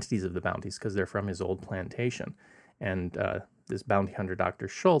identities of the bounties, because they're from his old plantation. And this bounty hunter, Dr.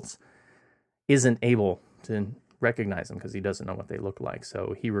 Schultz, isn't able to recognize them because he doesn't know what they look like.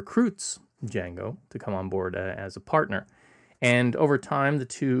 So he recruits Django to come on board as a partner. And over time, the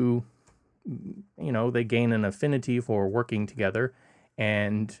two, they gain an affinity for working together.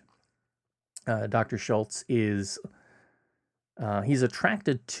 And Dr. Schultz is, he's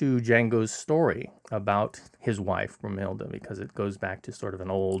attracted to Django's story about his wife, Brunhilde, because it goes back to sort of an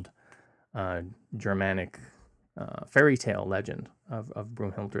old Germanic fairy tale legend of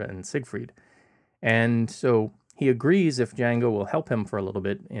Brunhilde and Siegfried. And so he agrees, if Django will help him for a little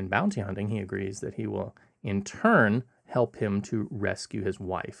bit in bounty hunting, he agrees that he will in turn help him to rescue his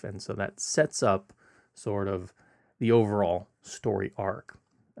wife. And so that sets up sort of the overall story arc.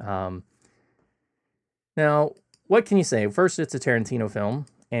 Now, what can you say? First, it's a Tarantino film,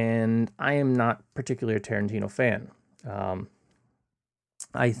 and I am not particularly a Tarantino fan.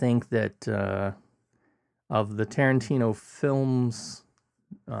 I think that of the Tarantino films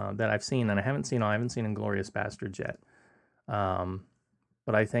that I've seen, and I haven't seen Inglourious Basterds yet,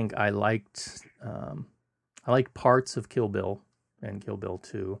 but I think I liked parts of Kill Bill and Kill Bill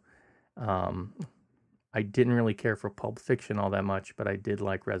 2. I didn't really care for Pulp Fiction all that much, but I did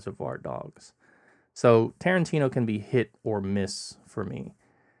like Reservoir Dogs. So Tarantino can be hit or miss for me.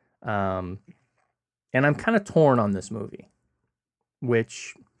 And I'm kind of torn on this movie,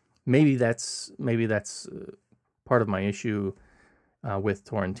 which maybe that's part of my issue with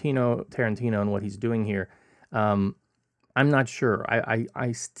Tarantino and what he's doing here. I'm not sure.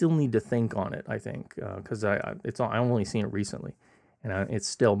 I still need to think on it, I think, because I only seen it recently, and it's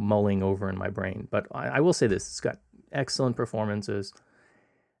still mulling over in my brain. But I will say this: it's got excellent performances,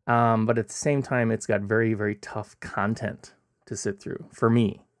 but at the same time, it's got very, very tough content to sit through for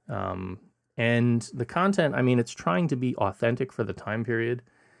me. And the content, it's trying to be authentic for the time period.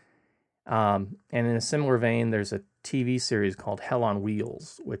 And in a similar vein, there's a TV series called Hell on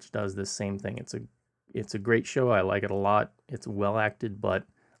Wheels, which does the same thing. It's a great show. I like it a lot. It's well acted, but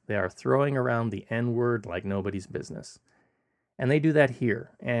they are throwing around the N-word like nobody's business. And they do that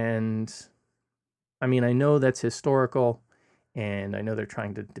here. And I know that's historical, and I know they're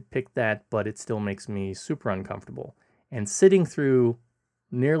trying to depict that, but it still makes me super uncomfortable. And sitting through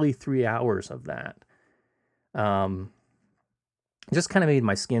nearly 3 hours of that just kind of made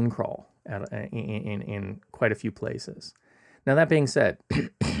my skin crawl in quite a few places. Now, that being said,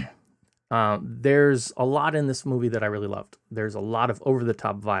 there's a lot in this movie that I really loved. There's a lot of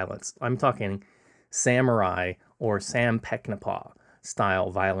over-the-top violence. I'm talking samurai or Sam Peckinpah style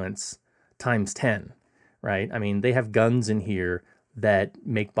violence times 10, right? They have guns in here that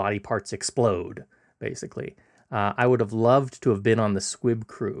make body parts explode, basically. I would have loved to have been on the Squibb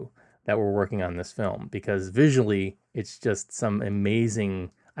crew that were working on this film, because visually it's just some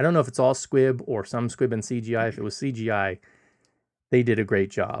amazing, I don't know if it's all Squibb or some Squibb and CGI. If it was CGI, they did a great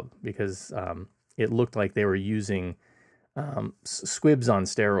job, because it looked like they were using Squibbs on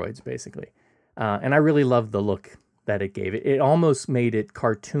steroids, basically. And I really loved the look that it gave. It almost made it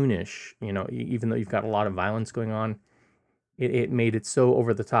cartoonish, even though you've got a lot of violence going on. It made it so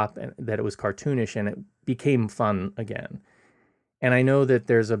over the top that it was cartoonish, and it became fun again. And I know that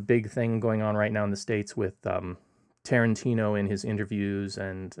there's a big thing going on right now in the States with Tarantino in his interviews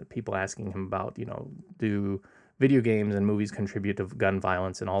and people asking him about, do video games and movies contribute to gun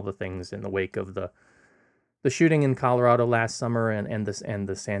violence and all the things in the wake of the shooting in Colorado last summer and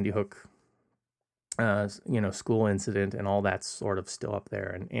the Sandy Hook, school incident, and all that's sort of still up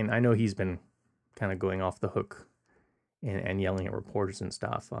there. And I know he's been kind of going off the hook and yelling at reporters and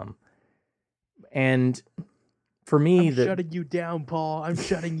stuff. And for me, I'm shutting you down, Paul. I'm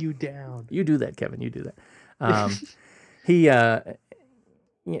shutting you down. You do that, Kevin. You do that.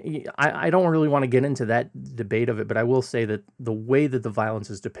 I don't really want to get into that debate of it, but I will say that the way that the violence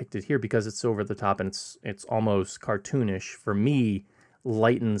is depicted here, because it's over the top and it's almost cartoonish, for me,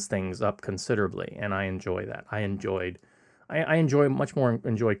 lightens things up considerably, and I enjoy that. I enjoy much more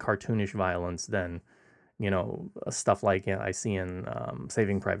cartoonish violence than stuff like I see in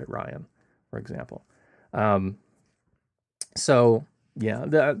Saving Private Ryan, for example. So yeah,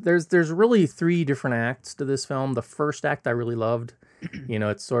 there's really 3 different acts to this film. The first act I really loved.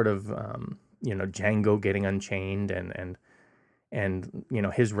 It's sort of Django getting unchained and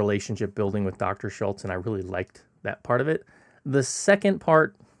his relationship building with Dr. Schultz, and I really liked that part of it. The second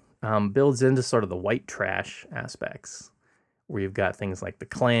part builds into sort of the white trash aspects, where you've got things like the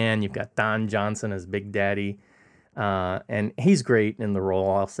Klan, you've got Don Johnson as Big Daddy, and he's great in the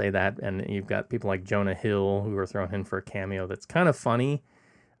role, I'll say that, and you've got people like Jonah Hill who are thrown in for a cameo that's kind of funny,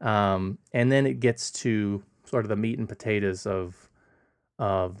 and then it gets to sort of the meat and potatoes of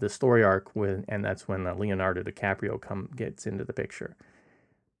the story arc, and that's when Leonardo DiCaprio gets into the picture.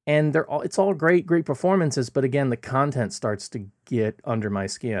 And it's all great performances, but again, the content starts to get under my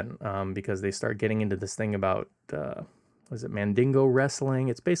skin because they start getting into this thing about, was it Mandingo wrestling?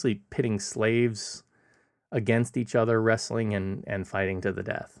 It's basically pitting slaves against each other, wrestling and fighting to the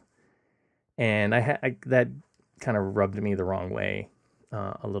death. And that kind of rubbed me the wrong way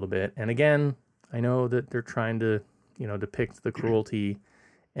a little bit. And again, I know that they're trying to, depict the cruelty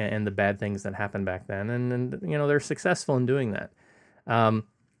and the bad things that happened back then. And they're successful in doing that.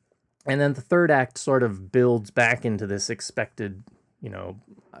 And then the third act sort of builds back into this expected,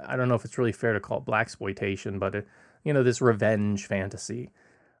 I don't know if it's really fair to call it blaxploitation, but this revenge fantasy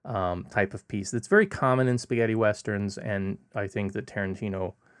type of piece that's very common in spaghetti westerns, and I think that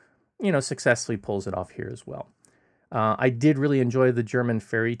Tarantino, successfully pulls it off here as well. I did really enjoy the German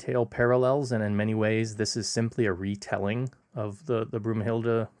fairy tale parallels, and in many ways, this is simply a retelling of the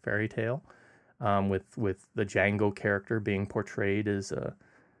Broomhilda fairy tale, with the Django character being portrayed as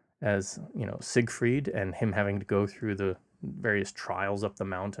Siegfried, and him having to go through the various trials up the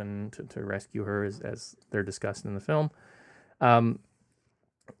mountain to rescue her, as they're discussed in the film.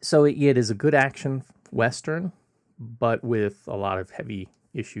 So it is a good action western, but with a lot of heavy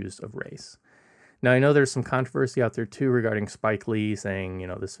issues of race. Now, I know there's some controversy out there too regarding Spike Lee saying,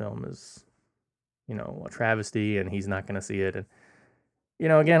 this film is, a travesty and he's not going to see it. And,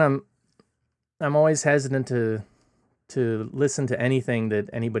 again, I'm always hesitant to listen to anything that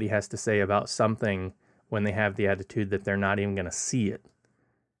anybody has to say about something when they have the attitude that they're not even going to see it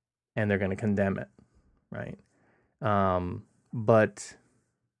and they're going to condemn it, right? But,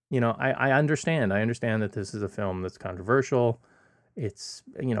 I understand. I understand that this is a film that's controversial. It's,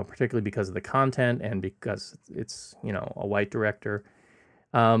 particularly because of the content and because it's, a white director.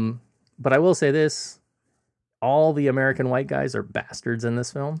 But I will say this, all the American white guys are bastards in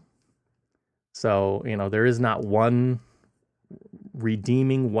this film. So, there is not one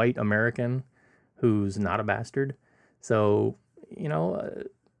redeeming white American who's not a bastard. So,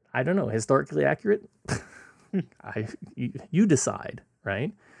 I don't know, historically accurate? You decide,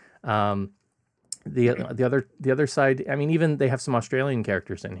 right? The other side, I mean, even they have some Australian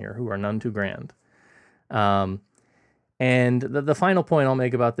characters in here who are none too grand. And the final point I'll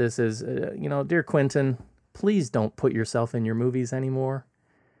make about this is, dear Quentin, please don't put yourself in your movies anymore.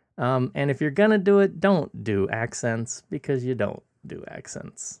 And if you're going to do it, don't do accents, because you don't do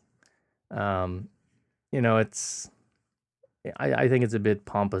accents. I think it's a bit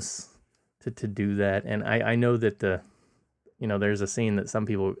pompous to do that. And I know that there's a scene that some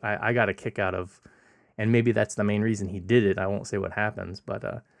people, I got a kick out of, and maybe that's the main reason he did it. I won't say what happens,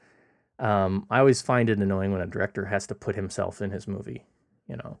 but I always find it annoying when a director has to put himself in his movie,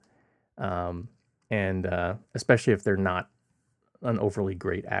 and especially if they're not an overly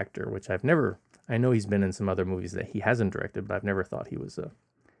great actor, which I know he's been in some other movies that he hasn't directed, but I've never thought he was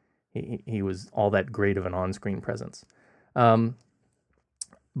he was all that great of an on-screen presence.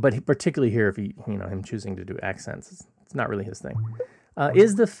 But particularly here, if him choosing to do accents, it's not really his thing.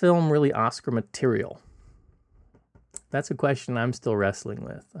 Is the film really Oscar material? That's a question I'm still wrestling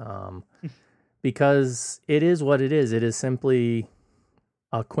with, because it is what it is. It is simply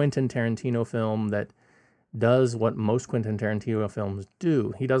a Quentin Tarantino film that does what most Quentin Tarantino films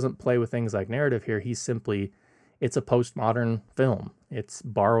do. He doesn't play with things like narrative here. It's a postmodern film. It's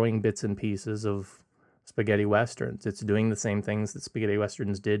borrowing bits and pieces of spaghetti westerns. It's doing the same things that spaghetti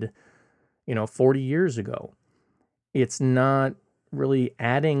westerns did, 40 years ago. It's not really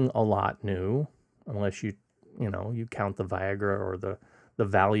adding a lot new, unless you count the Viagra or the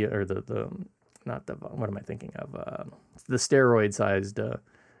value or what am I thinking of? The steroid-sized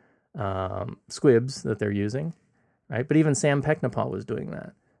squibs that they're using, right? But even Sam Peckinpah was doing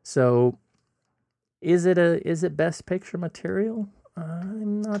that. So is it Best Picture material?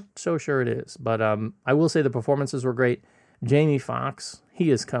 I'm not so sure it is, but I will say the performances were great. Jamie Foxx, he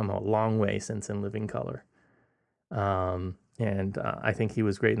has come a long way since In Living Color, and I think he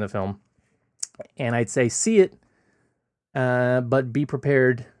was great in the film. And I'd say see it, but be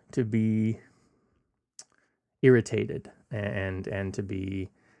prepared to be irritated and to be,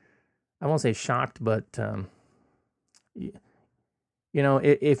 I won't say shocked, but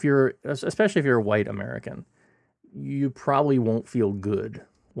if you're, especially if you're a white American, you probably won't feel good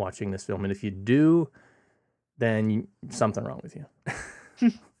watching this film. And if you do, then something wrong with you.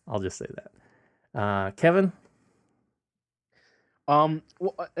 I'll just say that. Kevin? Well,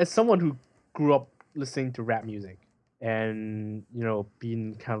 as someone who grew up listening to rap music and,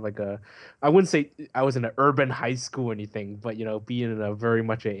 being kind of like I wouldn't say I was in an urban high school or anything, but, being in a very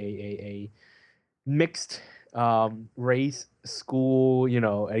much a mixed race school,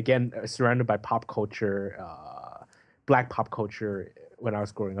 again, surrounded by pop culture, black pop culture when I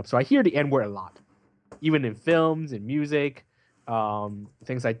was growing up. So I hear the N-word a lot, even in films and music,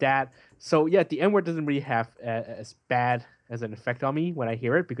 things like that. So yeah, the N-word doesn't really have as bad as an effect on me when I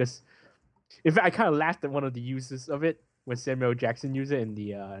hear it, because in fact I kind of laughed at one of the uses of it when Samuel Jackson used it in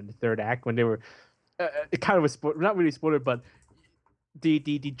the third act, when they were it kind of was not really spoiled, but the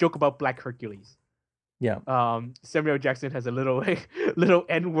joke about Black Hercules. Yeah. Samuel Jackson has a little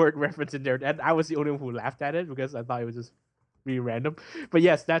N-word reference in there, and I was the only one who laughed at it because I thought it was just really random. But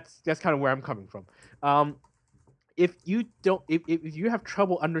yes, that's kind of where I'm coming from. If you have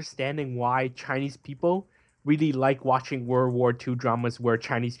trouble understanding why Chinese people really like watching World War II dramas where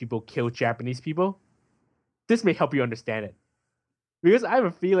Chinese people kill Japanese people, this may help you understand it. Because I have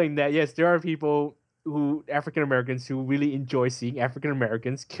a feeling that yes, there are people African Americans who really enjoy seeing African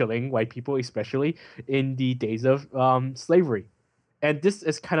Americans killing white people, especially in the days of slavery. And this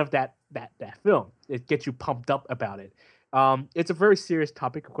is kind of that film. It gets you pumped up about it. It's a very serious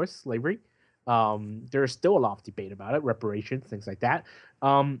topic, of course, slavery. There's still a lot of debate about it, reparations, things like that.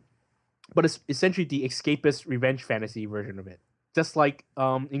 But it's essentially the escapist revenge fantasy version of it. Just like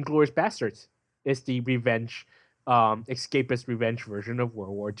Inglourious Basterds is the escapist revenge version of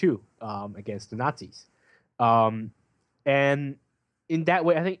World War II against the Nazis. And in that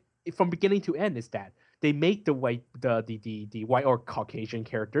way, I think from beginning to end is that they make the white or Caucasian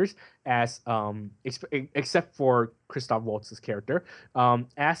characters as except for Christoph Waltz's character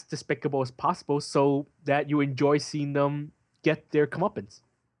as despicable as possible, so that you enjoy seeing them get their comeuppance.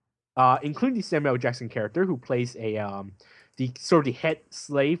 Including the Samuel Jackson character, who plays the head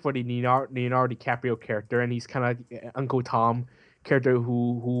slave for the Leonardo DiCaprio character, and he's kind of Uncle Tom character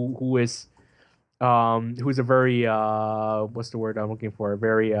who's a very what's the word I'm looking for? A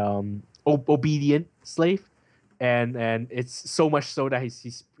very obedient slave, and it's so much so that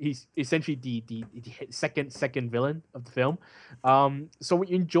he's essentially the second villain of the film. So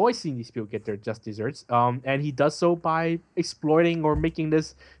we enjoy seeing these people get their just desserts. And he does so by exploiting or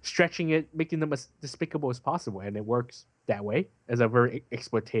stretching it, making them as despicable as possible, and it works that way as a very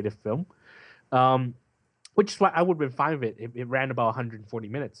exploitative film. Which is why I would have been fine with it. It ran about 140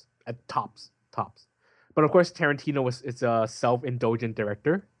 minutes at tops. But of course, Tarantino is a self-indulgent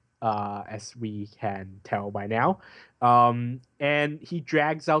director, as we can tell by now. And he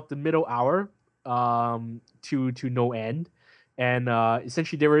drags out the middle hour to no end. And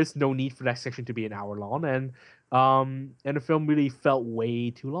essentially, there is no need for that section to be an hour long. And the film really felt way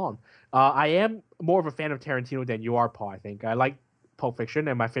too long. I am more of a fan of Tarantino than you are, Paul, I think. I like Pulp Fiction,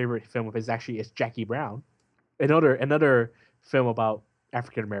 and my favorite film of his actually is Jackie Brown. Another film about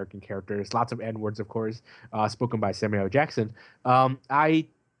African American characters, lots of N-words, of course, spoken by Samuel Jackson. I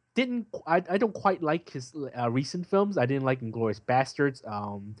don't quite like his recent films. I didn't like Inglourious Basterds.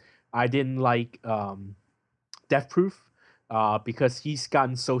 I didn't like Death Proof because he's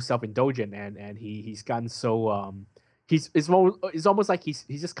gotten so self-indulgent and he's gotten so it's almost like he's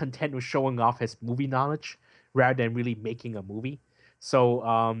just content with showing off his movie knowledge rather than really making a movie. So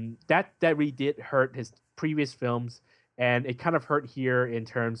that really did hurt his previous films, and it kind of hurt here in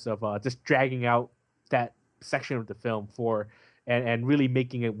terms of just dragging out that section of the film and really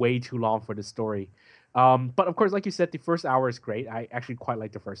making it way too long for the story. But of course, like you said, the first hour is great. I actually quite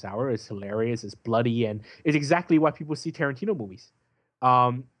like the first hour. It's hilarious, it's bloody, and it's exactly why people see Tarantino movies.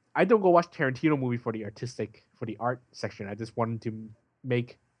 I don't go watch Tarantino movie for the art section. I just wanted to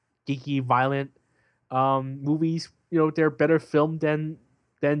make geeky, violent movies. They're better filmed than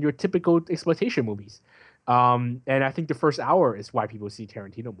your typical exploitation movies. And I think the first hour is why people see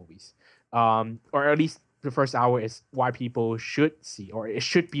Tarantino movies, or at least the first hour is why people should see, or it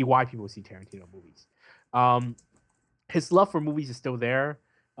should be why people see Tarantino movies. His love for movies is still there.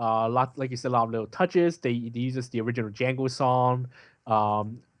 A lot, like you said, a lot of little touches. They uses the original Django song,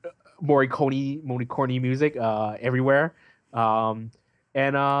 Morricone music everywhere. But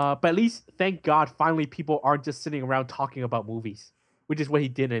at least, thank God, finally people aren't just sitting around talking about movies, which is what he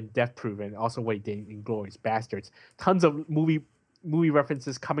did in Death Proof and also what he did in Inglourious Bastards. Tons of movie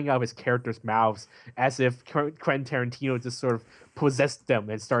references coming out of his characters' mouths as if Quentin Tarantino just sort of possessed them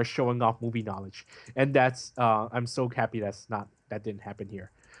and started showing off movie knowledge. And that's I'm so happy that didn't happen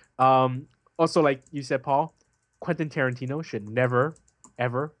here. Also, like you said, Paul, Quentin Tarantino should never,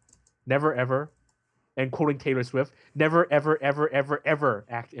 ever, and quoting Taylor Swift, never, ever, ever, ever, ever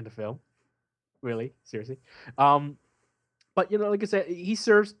act in a film. Really, seriously. But like I said, he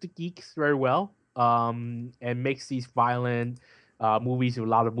serves the geeks very well. And makes these violent movies with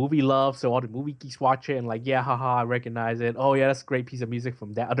a lot of movie love, so all the movie geeks watch it and like, yeah, haha, I recognize it. Oh yeah, that's a great piece of music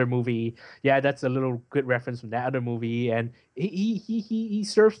from that other movie. Yeah, that's a little good reference from that other movie, and he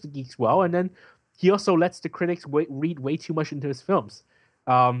serves the geeks well, and then he also lets the critics read way too much into his films.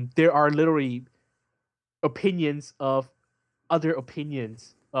 There are literally opinions of other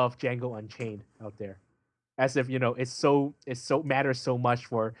opinions of Django Unchained out there, as if it's so matters so much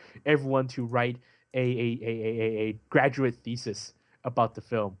for everyone to write a graduate thesis about the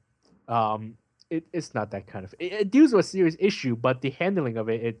film. It's not that kind of. It deals with a serious issue, but the handling of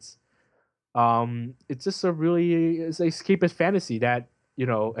it's just a really escapist fantasy that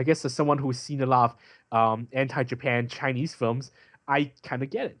I guess as someone who's seen a lot of anti-Japan Chinese films, I kind of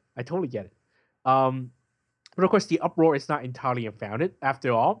get it. I totally get it. But of course, the uproar is not entirely unfounded.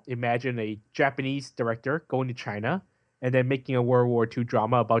 After all, imagine a Japanese director going to China and then making a World War II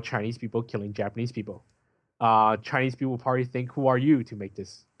drama about Chinese people killing Japanese people. Chinese people probably think, who are you to make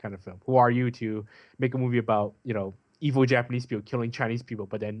this kind of film? Who are you to make a movie about, evil Japanese people killing Chinese people,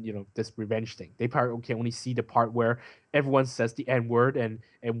 but then, this revenge thing? They probably can only see the part where everyone says the N-word and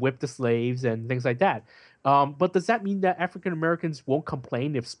whip the slaves and things like that. But does that mean that African Americans won't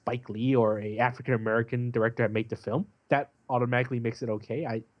complain if Spike Lee or a African American director had made the film? That automatically makes it okay?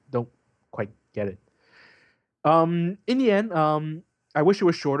 I don't quite get it. In the end, I wish it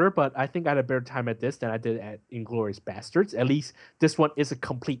was shorter, but I think I had a better time at this than I did at Inglourious Bastards. At least this one is a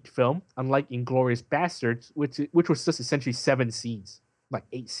complete film, unlike Inglourious Bastards, which was just essentially 7 scenes, like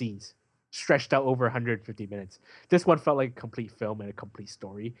 8 scenes, stretched out over 150 minutes. This one felt like a complete film and a complete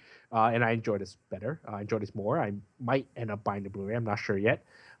story, and I enjoyed this better. I enjoyed this more. I might end up buying the Blu-ray. I'm not sure yet.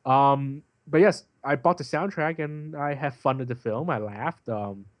 But yes, I bought the soundtrack and I have fun with the film. I laughed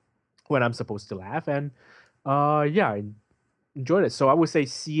when I'm supposed to laugh, and yeah, I enjoyed it. So I would say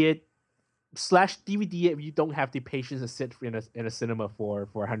see it / DVD if you don't have the patience to sit in a cinema for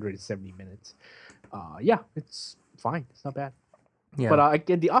 170 minutes. Yeah, it's fine. It's not bad. Yeah. But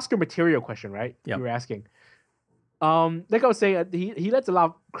again, the Oscar material question, right? Yep. You were asking. Like I was saying, he lets a lot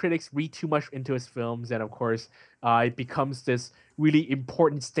of critics read too much into his films, and of course, it becomes this really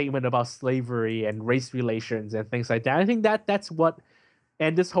important statement about slavery and race relations and things like that. I think that's what,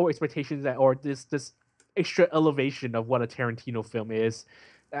 and this whole expectation or this extra elevation of what a Tarantino film is.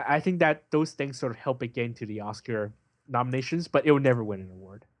 I think that those things sort of help it get into the Oscar nominations, but it will never win an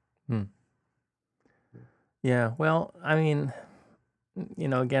award. Yeah, well, I mean,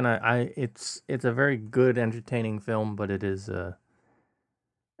 again, it's a very good, entertaining film, but it is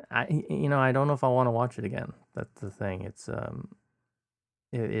I don't know if I want to watch it again. That's the thing. It's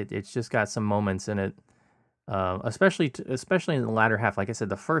it's just got some moments in it, especially in the latter half. Like I said,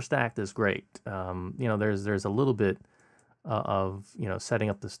 the first act is great. There's a little bit of setting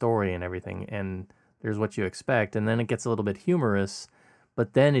up the story and everything, and there's what you expect, and then it gets a little bit humorous,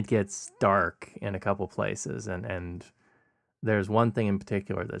 but then it gets dark in a couple places, and there's one thing in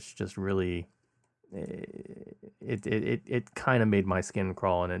particular that's just really it kind of made my skin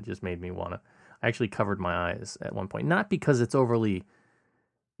crawl, and it just made me want to. I actually covered my eyes at one point, not because it's overly.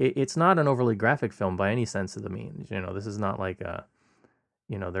 It's not an overly graphic film by any sense of the means. This is not like a,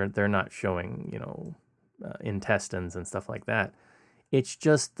 they're not showing intestines and stuff like that. It's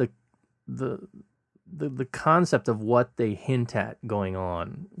just the concept of what they hint at going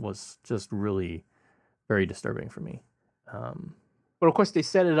on was just really very disturbing for me. But of course, they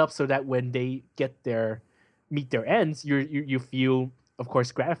set it up so that when they meet their ends, you feel, of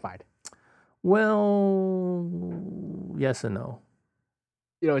course, gratified. Well, yes and no.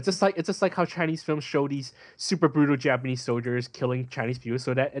 It's just like how Chinese films show these super brutal Japanese soldiers killing Chinese people,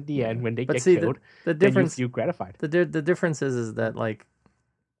 so that at the end, when they get killed, the then difference, you feel gratified. The difference is that, like,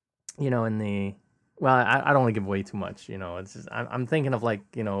 in the, well, I don't want to give away too much. It's just I'm thinking of, like,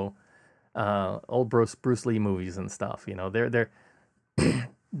 old Bruce Lee movies and stuff.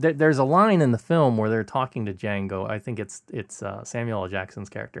 There's a line in the film where they're talking to Django. I think it's Samuel L. Jackson's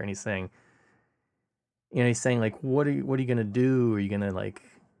character, and he's saying, like, what are you gonna do? Are you gonna, like,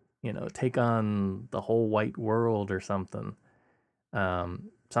 take on the whole white world or something?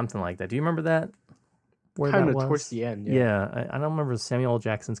 Something like that. Do you remember that? Where kind that of was? Towards the end. Yeah, I don't remember Samuel L.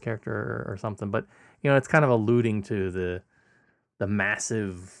 Jackson's character or something, but it's kind of alluding to the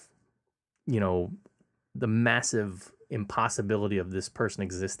massive, the massive impossibility of this person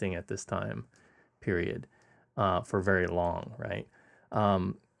existing at this time period for very long, right?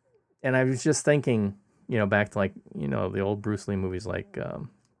 And I was just thinking, back to, like, the old Bruce Lee movies, like,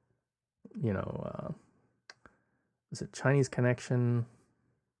 was it Chinese Connection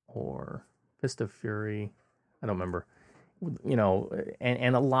or Fist of Fury? I don't remember.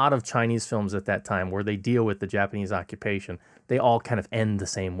 And a lot of Chinese films at that time where they deal with the Japanese occupation, they all kind of end the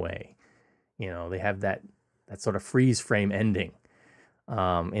same way. They have that sort of freeze frame ending,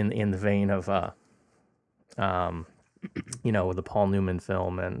 in the vein of, the Paul Newman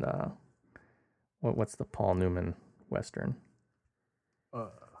film and what's the Paul Newman Western?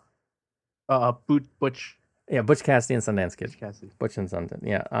 Butch. Yeah, Butch Cassidy and Sundance Kid. Butch and Sundance.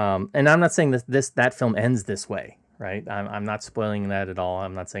 Yeah. And I'm not saying that film ends this way, right? I'm not spoiling that at all.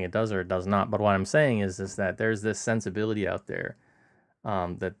 I'm not saying it does or it does not. But what I'm saying is that there's this sensibility out there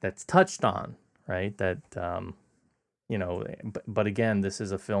that's touched on, right? That but again, this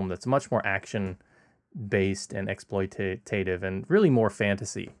is a film that's much more action based and exploitative and really more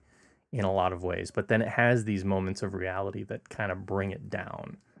fantasy in a lot of ways. But then it has these moments of reality that kind of bring it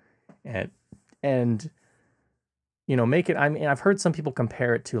down and make it. I mean, I've heard some people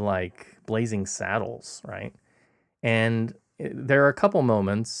compare it to, like, Blazing Saddles, right? And there are a couple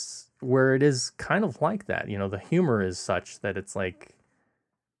moments where it is kind of like that. The humor is such that it's like,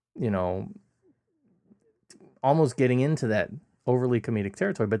 almost getting into that overly comedic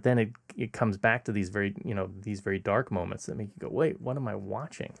territory, but then it comes back to these very, these very dark moments that make you go, wait, what am I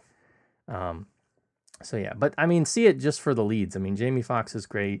watching? So yeah, but I mean, see it just for the leads. I mean, Jamie Foxx is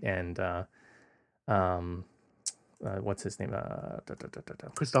great, and what's his name?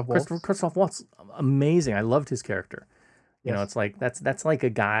 Christoph Waltz. Christoph Waltz, amazing. I loved his character. Yes. It's like that's like a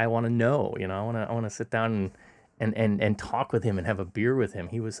guy I want to know. I want to sit down and talk with him and have a beer with him.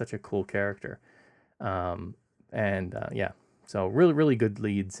 He was such a cool character. Yeah, so really, really good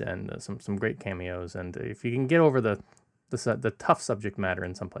leads and some great cameos. And if you can get over the tough subject matter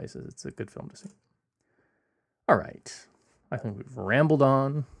in some places, it's a good film to see. All right, I think we've rambled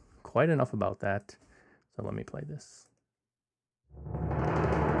on quite enough about that. So let me play this.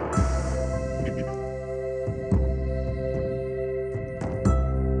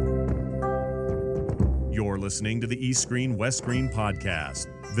 You're listening to the East Screen West Screen podcast.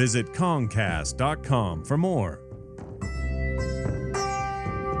 Visit Kongcast.com for more.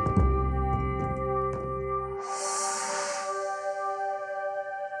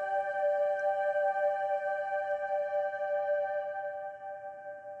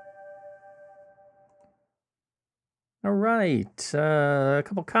 All right, a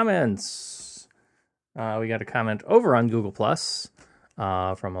couple comments. We got a comment over on Google Plus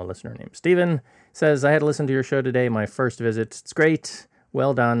from a listener named Steven. Says, I had to listen to your show today, my first visit. It's great.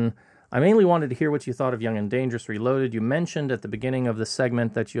 Well done. I mainly wanted to hear what you thought of Young and Dangerous Reloaded. You mentioned at the beginning of the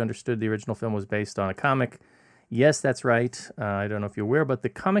segment that you understood the original film was based on a comic. Yes, that's right. I don't know if you're aware, but the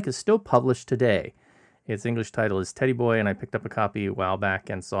comic is still published today. Its English title is Teddy Boy, and I picked up a copy a while back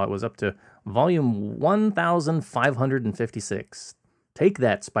and saw it was up to volume 1556. Take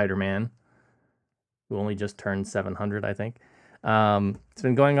that, Spider-Man, who only just turned 700, I think. It's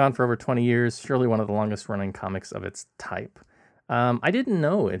been going on for over 20 years, surely one of the longest running comics of its type. I didn't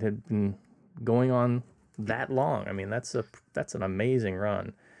know it had been going on that long. I mean, that's an amazing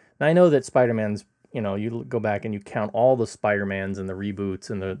run. Now, I know that Spider-Man's, you go back and you count all the Spider-Mans and the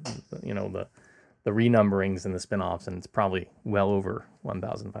reboots and the renumberings and the spin-offs, and it's probably well over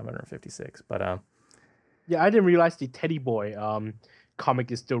 1,556. But yeah, I didn't realize the Teddy Boy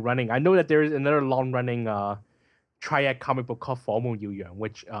comic is still running. I know that there is another long-running Triad comic book called 佛梦游园,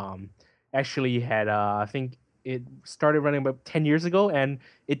 which actually had I think it started running about 10 years ago, and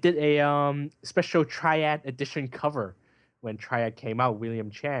it did a special Triad edition cover when Triad came out,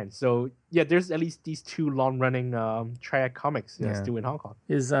 William Chan. So yeah, there's at least these two long-running Triad comics still in Hong Kong.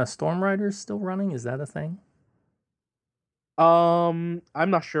 Is Storm Riders still running? Is that a thing? I'm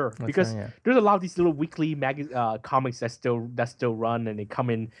not sure because there's a lot of these little weekly comics that still run, and they come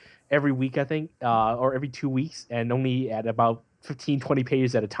in every week, I think, or every 2 weeks, and only at about 15-20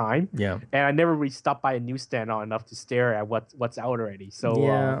 pages at a time. Yeah. And I never really stopped by a newsstand long enough to stare at what's out already. So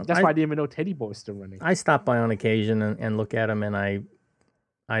that's why I didn't even know Teddy Boy was still running. I stop by on occasion and look at them, and I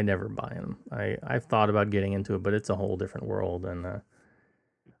never buy them. I've thought about getting into it, but it's a whole different world. And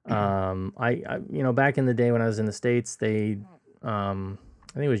I back in the day when I was in the States, they I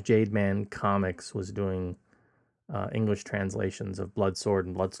think it was Jade Man Comics was doing English translations of Blood Sword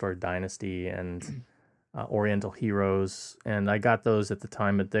and Blood Sword Dynasty and Oriental Heroes, and I got those at the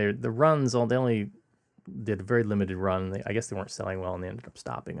time, but the runs, they only did a very limited run. I guess they weren't selling well, and they ended up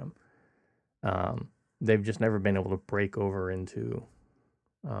stopping them. They've just never been able to break over into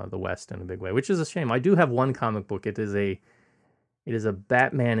the West in a big way, which is a shame. I do have one comic book. It is a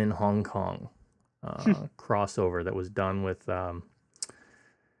Batman in Hong Kong crossover that was done with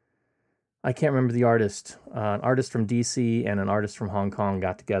I can't remember the artist. An artist from DC and an artist from Hong Kong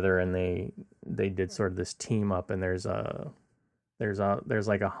got together, and they did sort of this team up. And there's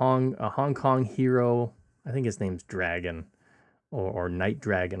like a Hong Kong hero. I think his name's Dragon, or Night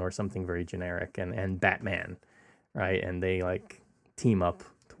Dragon, or something very generic, and Batman, right? And they like team up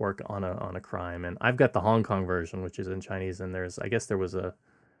to work on a crime. And I've got the Hong Kong version, which is in Chinese, and I guess there was an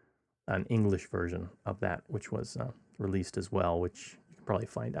English version of that, which was released as well, which you can probably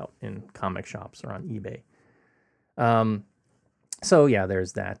find out in comic shops or on eBay. So yeah,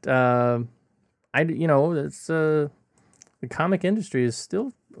 there's that. It's the comic industry is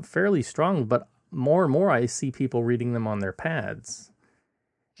still fairly strong, but more and more I see people reading them on their pads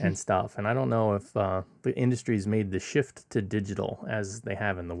and stuff. And I don't know if the industry's made the shift to digital as they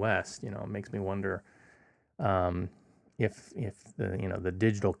have in the West. It makes me wonder if the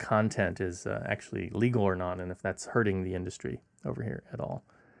digital content is actually legal or not, and if that's hurting the industry over here at all.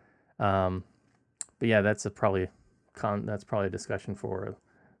 But yeah, that's probably a discussion for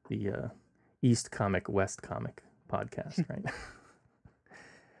the East Comic, West Comic podcast, right?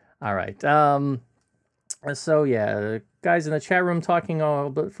 All right. So yeah, guys in the chat room talking a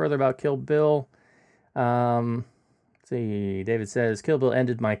little bit further about Kill Bill. Let's see, David says, Kill Bill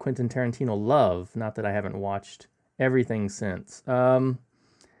ended my Quentin Tarantino love. Not that I haven't watched everything since.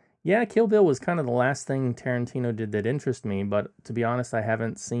 Yeah, Kill Bill was kind of the last thing Tarantino did that interested me, but to be honest, I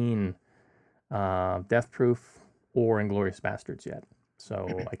haven't seen Death Proof or Inglourious Bastards yet, so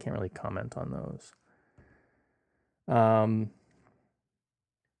I can't really comment on those.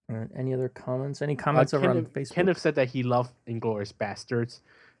 Any other comments? Any comments over on Facebook? Kenneth said that he loved Inglourious Bastards.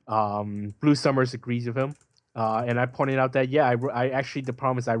 Blue Summers agrees with him. And I pointed out that, I actually, the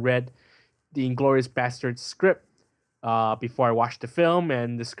problem is I read the Inglourious Bastards script before I watched the film,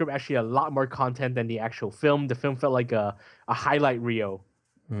 and the script actually had a lot more content than the actual film. The film felt like a highlight reel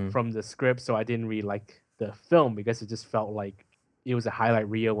from the script, so I didn't really like the film because it just felt like it was a highlight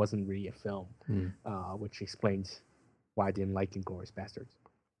reel, wasn't really a film, which explains why I didn't like Inglourious Bastards.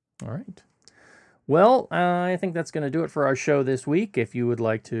 All right. Well, I think that's going to do it for our show this week. If you would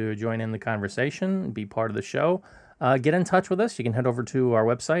like to join in the conversation, be part of the show, get in touch with us. You can head over to our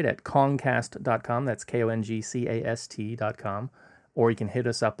website at kongcast.com. That's KONGCAST.com. Or you can hit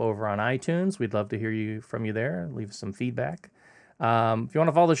us up over on iTunes. We'd love to hear from you there. Leave us some feedback. If you want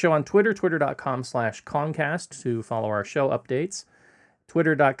to follow the show on Twitter, twitter.com/Kongcast to follow our show updates.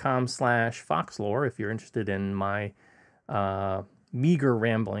 Twitter.com/Foxlore if you're interested in my meager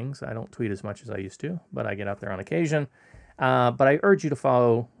ramblings. I don't tweet as much as I used to, but I get out there on occasion. But I urge you to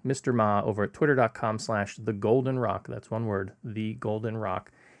follow Mr. Ma over at twitter.com/The Golden Rock. That's one word, The Golden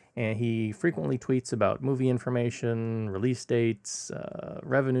Rock. And he frequently tweets about movie information, release dates,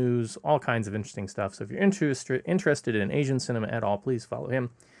 revenues, all kinds of interesting stuff. So if you're interested in Asian cinema at all, please follow him.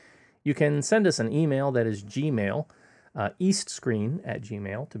 You can send us an email, that is Gmail,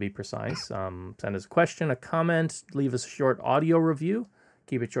 eastscreen@gmail to be precise. Send us a question, a comment, leave us a short audio review.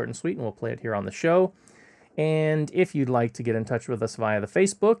 Keep it short and sweet, and we'll play it here on the show. And if you'd like to get in touch with us via the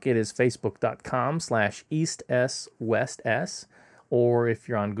Facebook, it is facebook.com/eastswests. Or if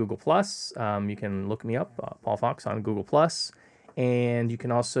you're on Google+, you can look me up, Paul Fox on Google+. And you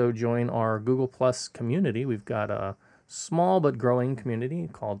can also join our Google+ community. We've got a small but growing community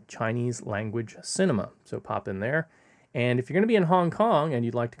called Chinese Language Cinema. So pop in there. And if you're going to be in Hong Kong and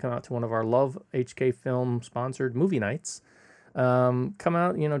you'd like to come out to one of our Love HK Film sponsored movie nights, come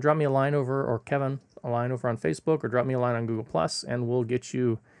out, drop me a line over, or Kevin, a line over on Facebook, or drop me a line on Google+, and we'll get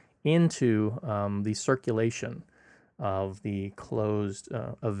you into the circulation of the closed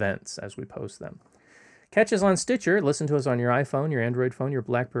events as we post them. Catch us on Stitcher. Listen to us on your iPhone, your Android phone, your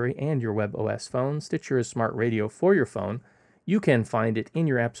BlackBerry, and your WebOS phone. Stitcher is smart radio for your phone. You can find it in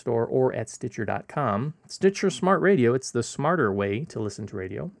your app store or at Stitcher.com. Stitcher Smart Radio, it's the smarter way to listen to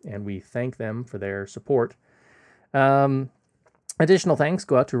radio, and we thank them for their support. Additional thanks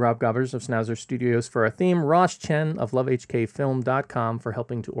go out to Rob Gobbers of Schnauzer Studios for our theme, Ross Chen of LoveHKFilm.com for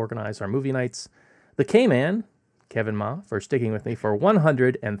helping to organize our movie nights, the K-Man, Kevin Ma, for sticking with me for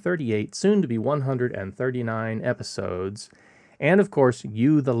 138, soon to be 139 episodes. And, of course,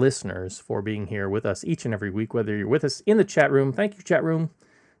 you, the listeners, for being here with us each and every week, whether you're with us in the chat room. Thank you, chat room,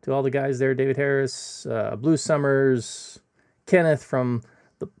 to all the guys there, David Harris, Blue Summers, Kenneth from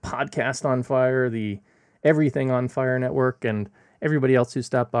the Podcast on Fire, the Everything on Fire Network, and everybody else who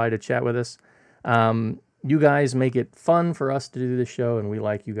stopped by to chat with us. You guys make it fun for us to do this show, and we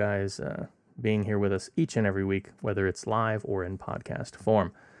like you guys being here with us each and every week, whether it's live or in podcast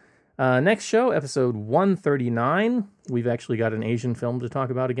form. Next show, episode 139, we've actually got an Asian film to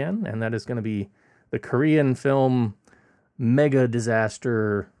talk about again, and that is going to be the Korean film Mega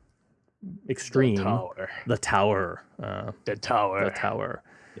Disaster Extreme. The Tower.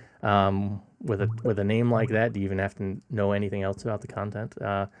 With a name like that, do you even have to know anything else about the content?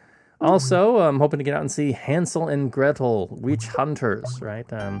 Also, I'm hoping to get out and see Hansel and Gretel, Witch Hunters, right?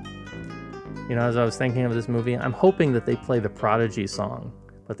 As I was thinking of this movie, I'm hoping that they play the Prodigy song,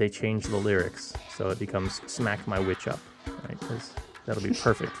 but they change the lyrics so it becomes Smack My Witch Up, right? Because that'll be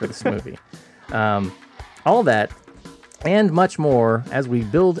perfect for this movie. All that and much more as we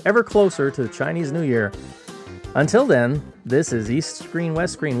build ever closer to the Chinese New Year. Until then, this is East Screen,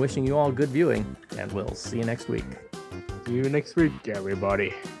 West Screen, wishing you all good viewing, and we'll see you next week. See you next week,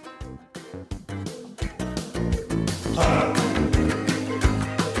 everybody.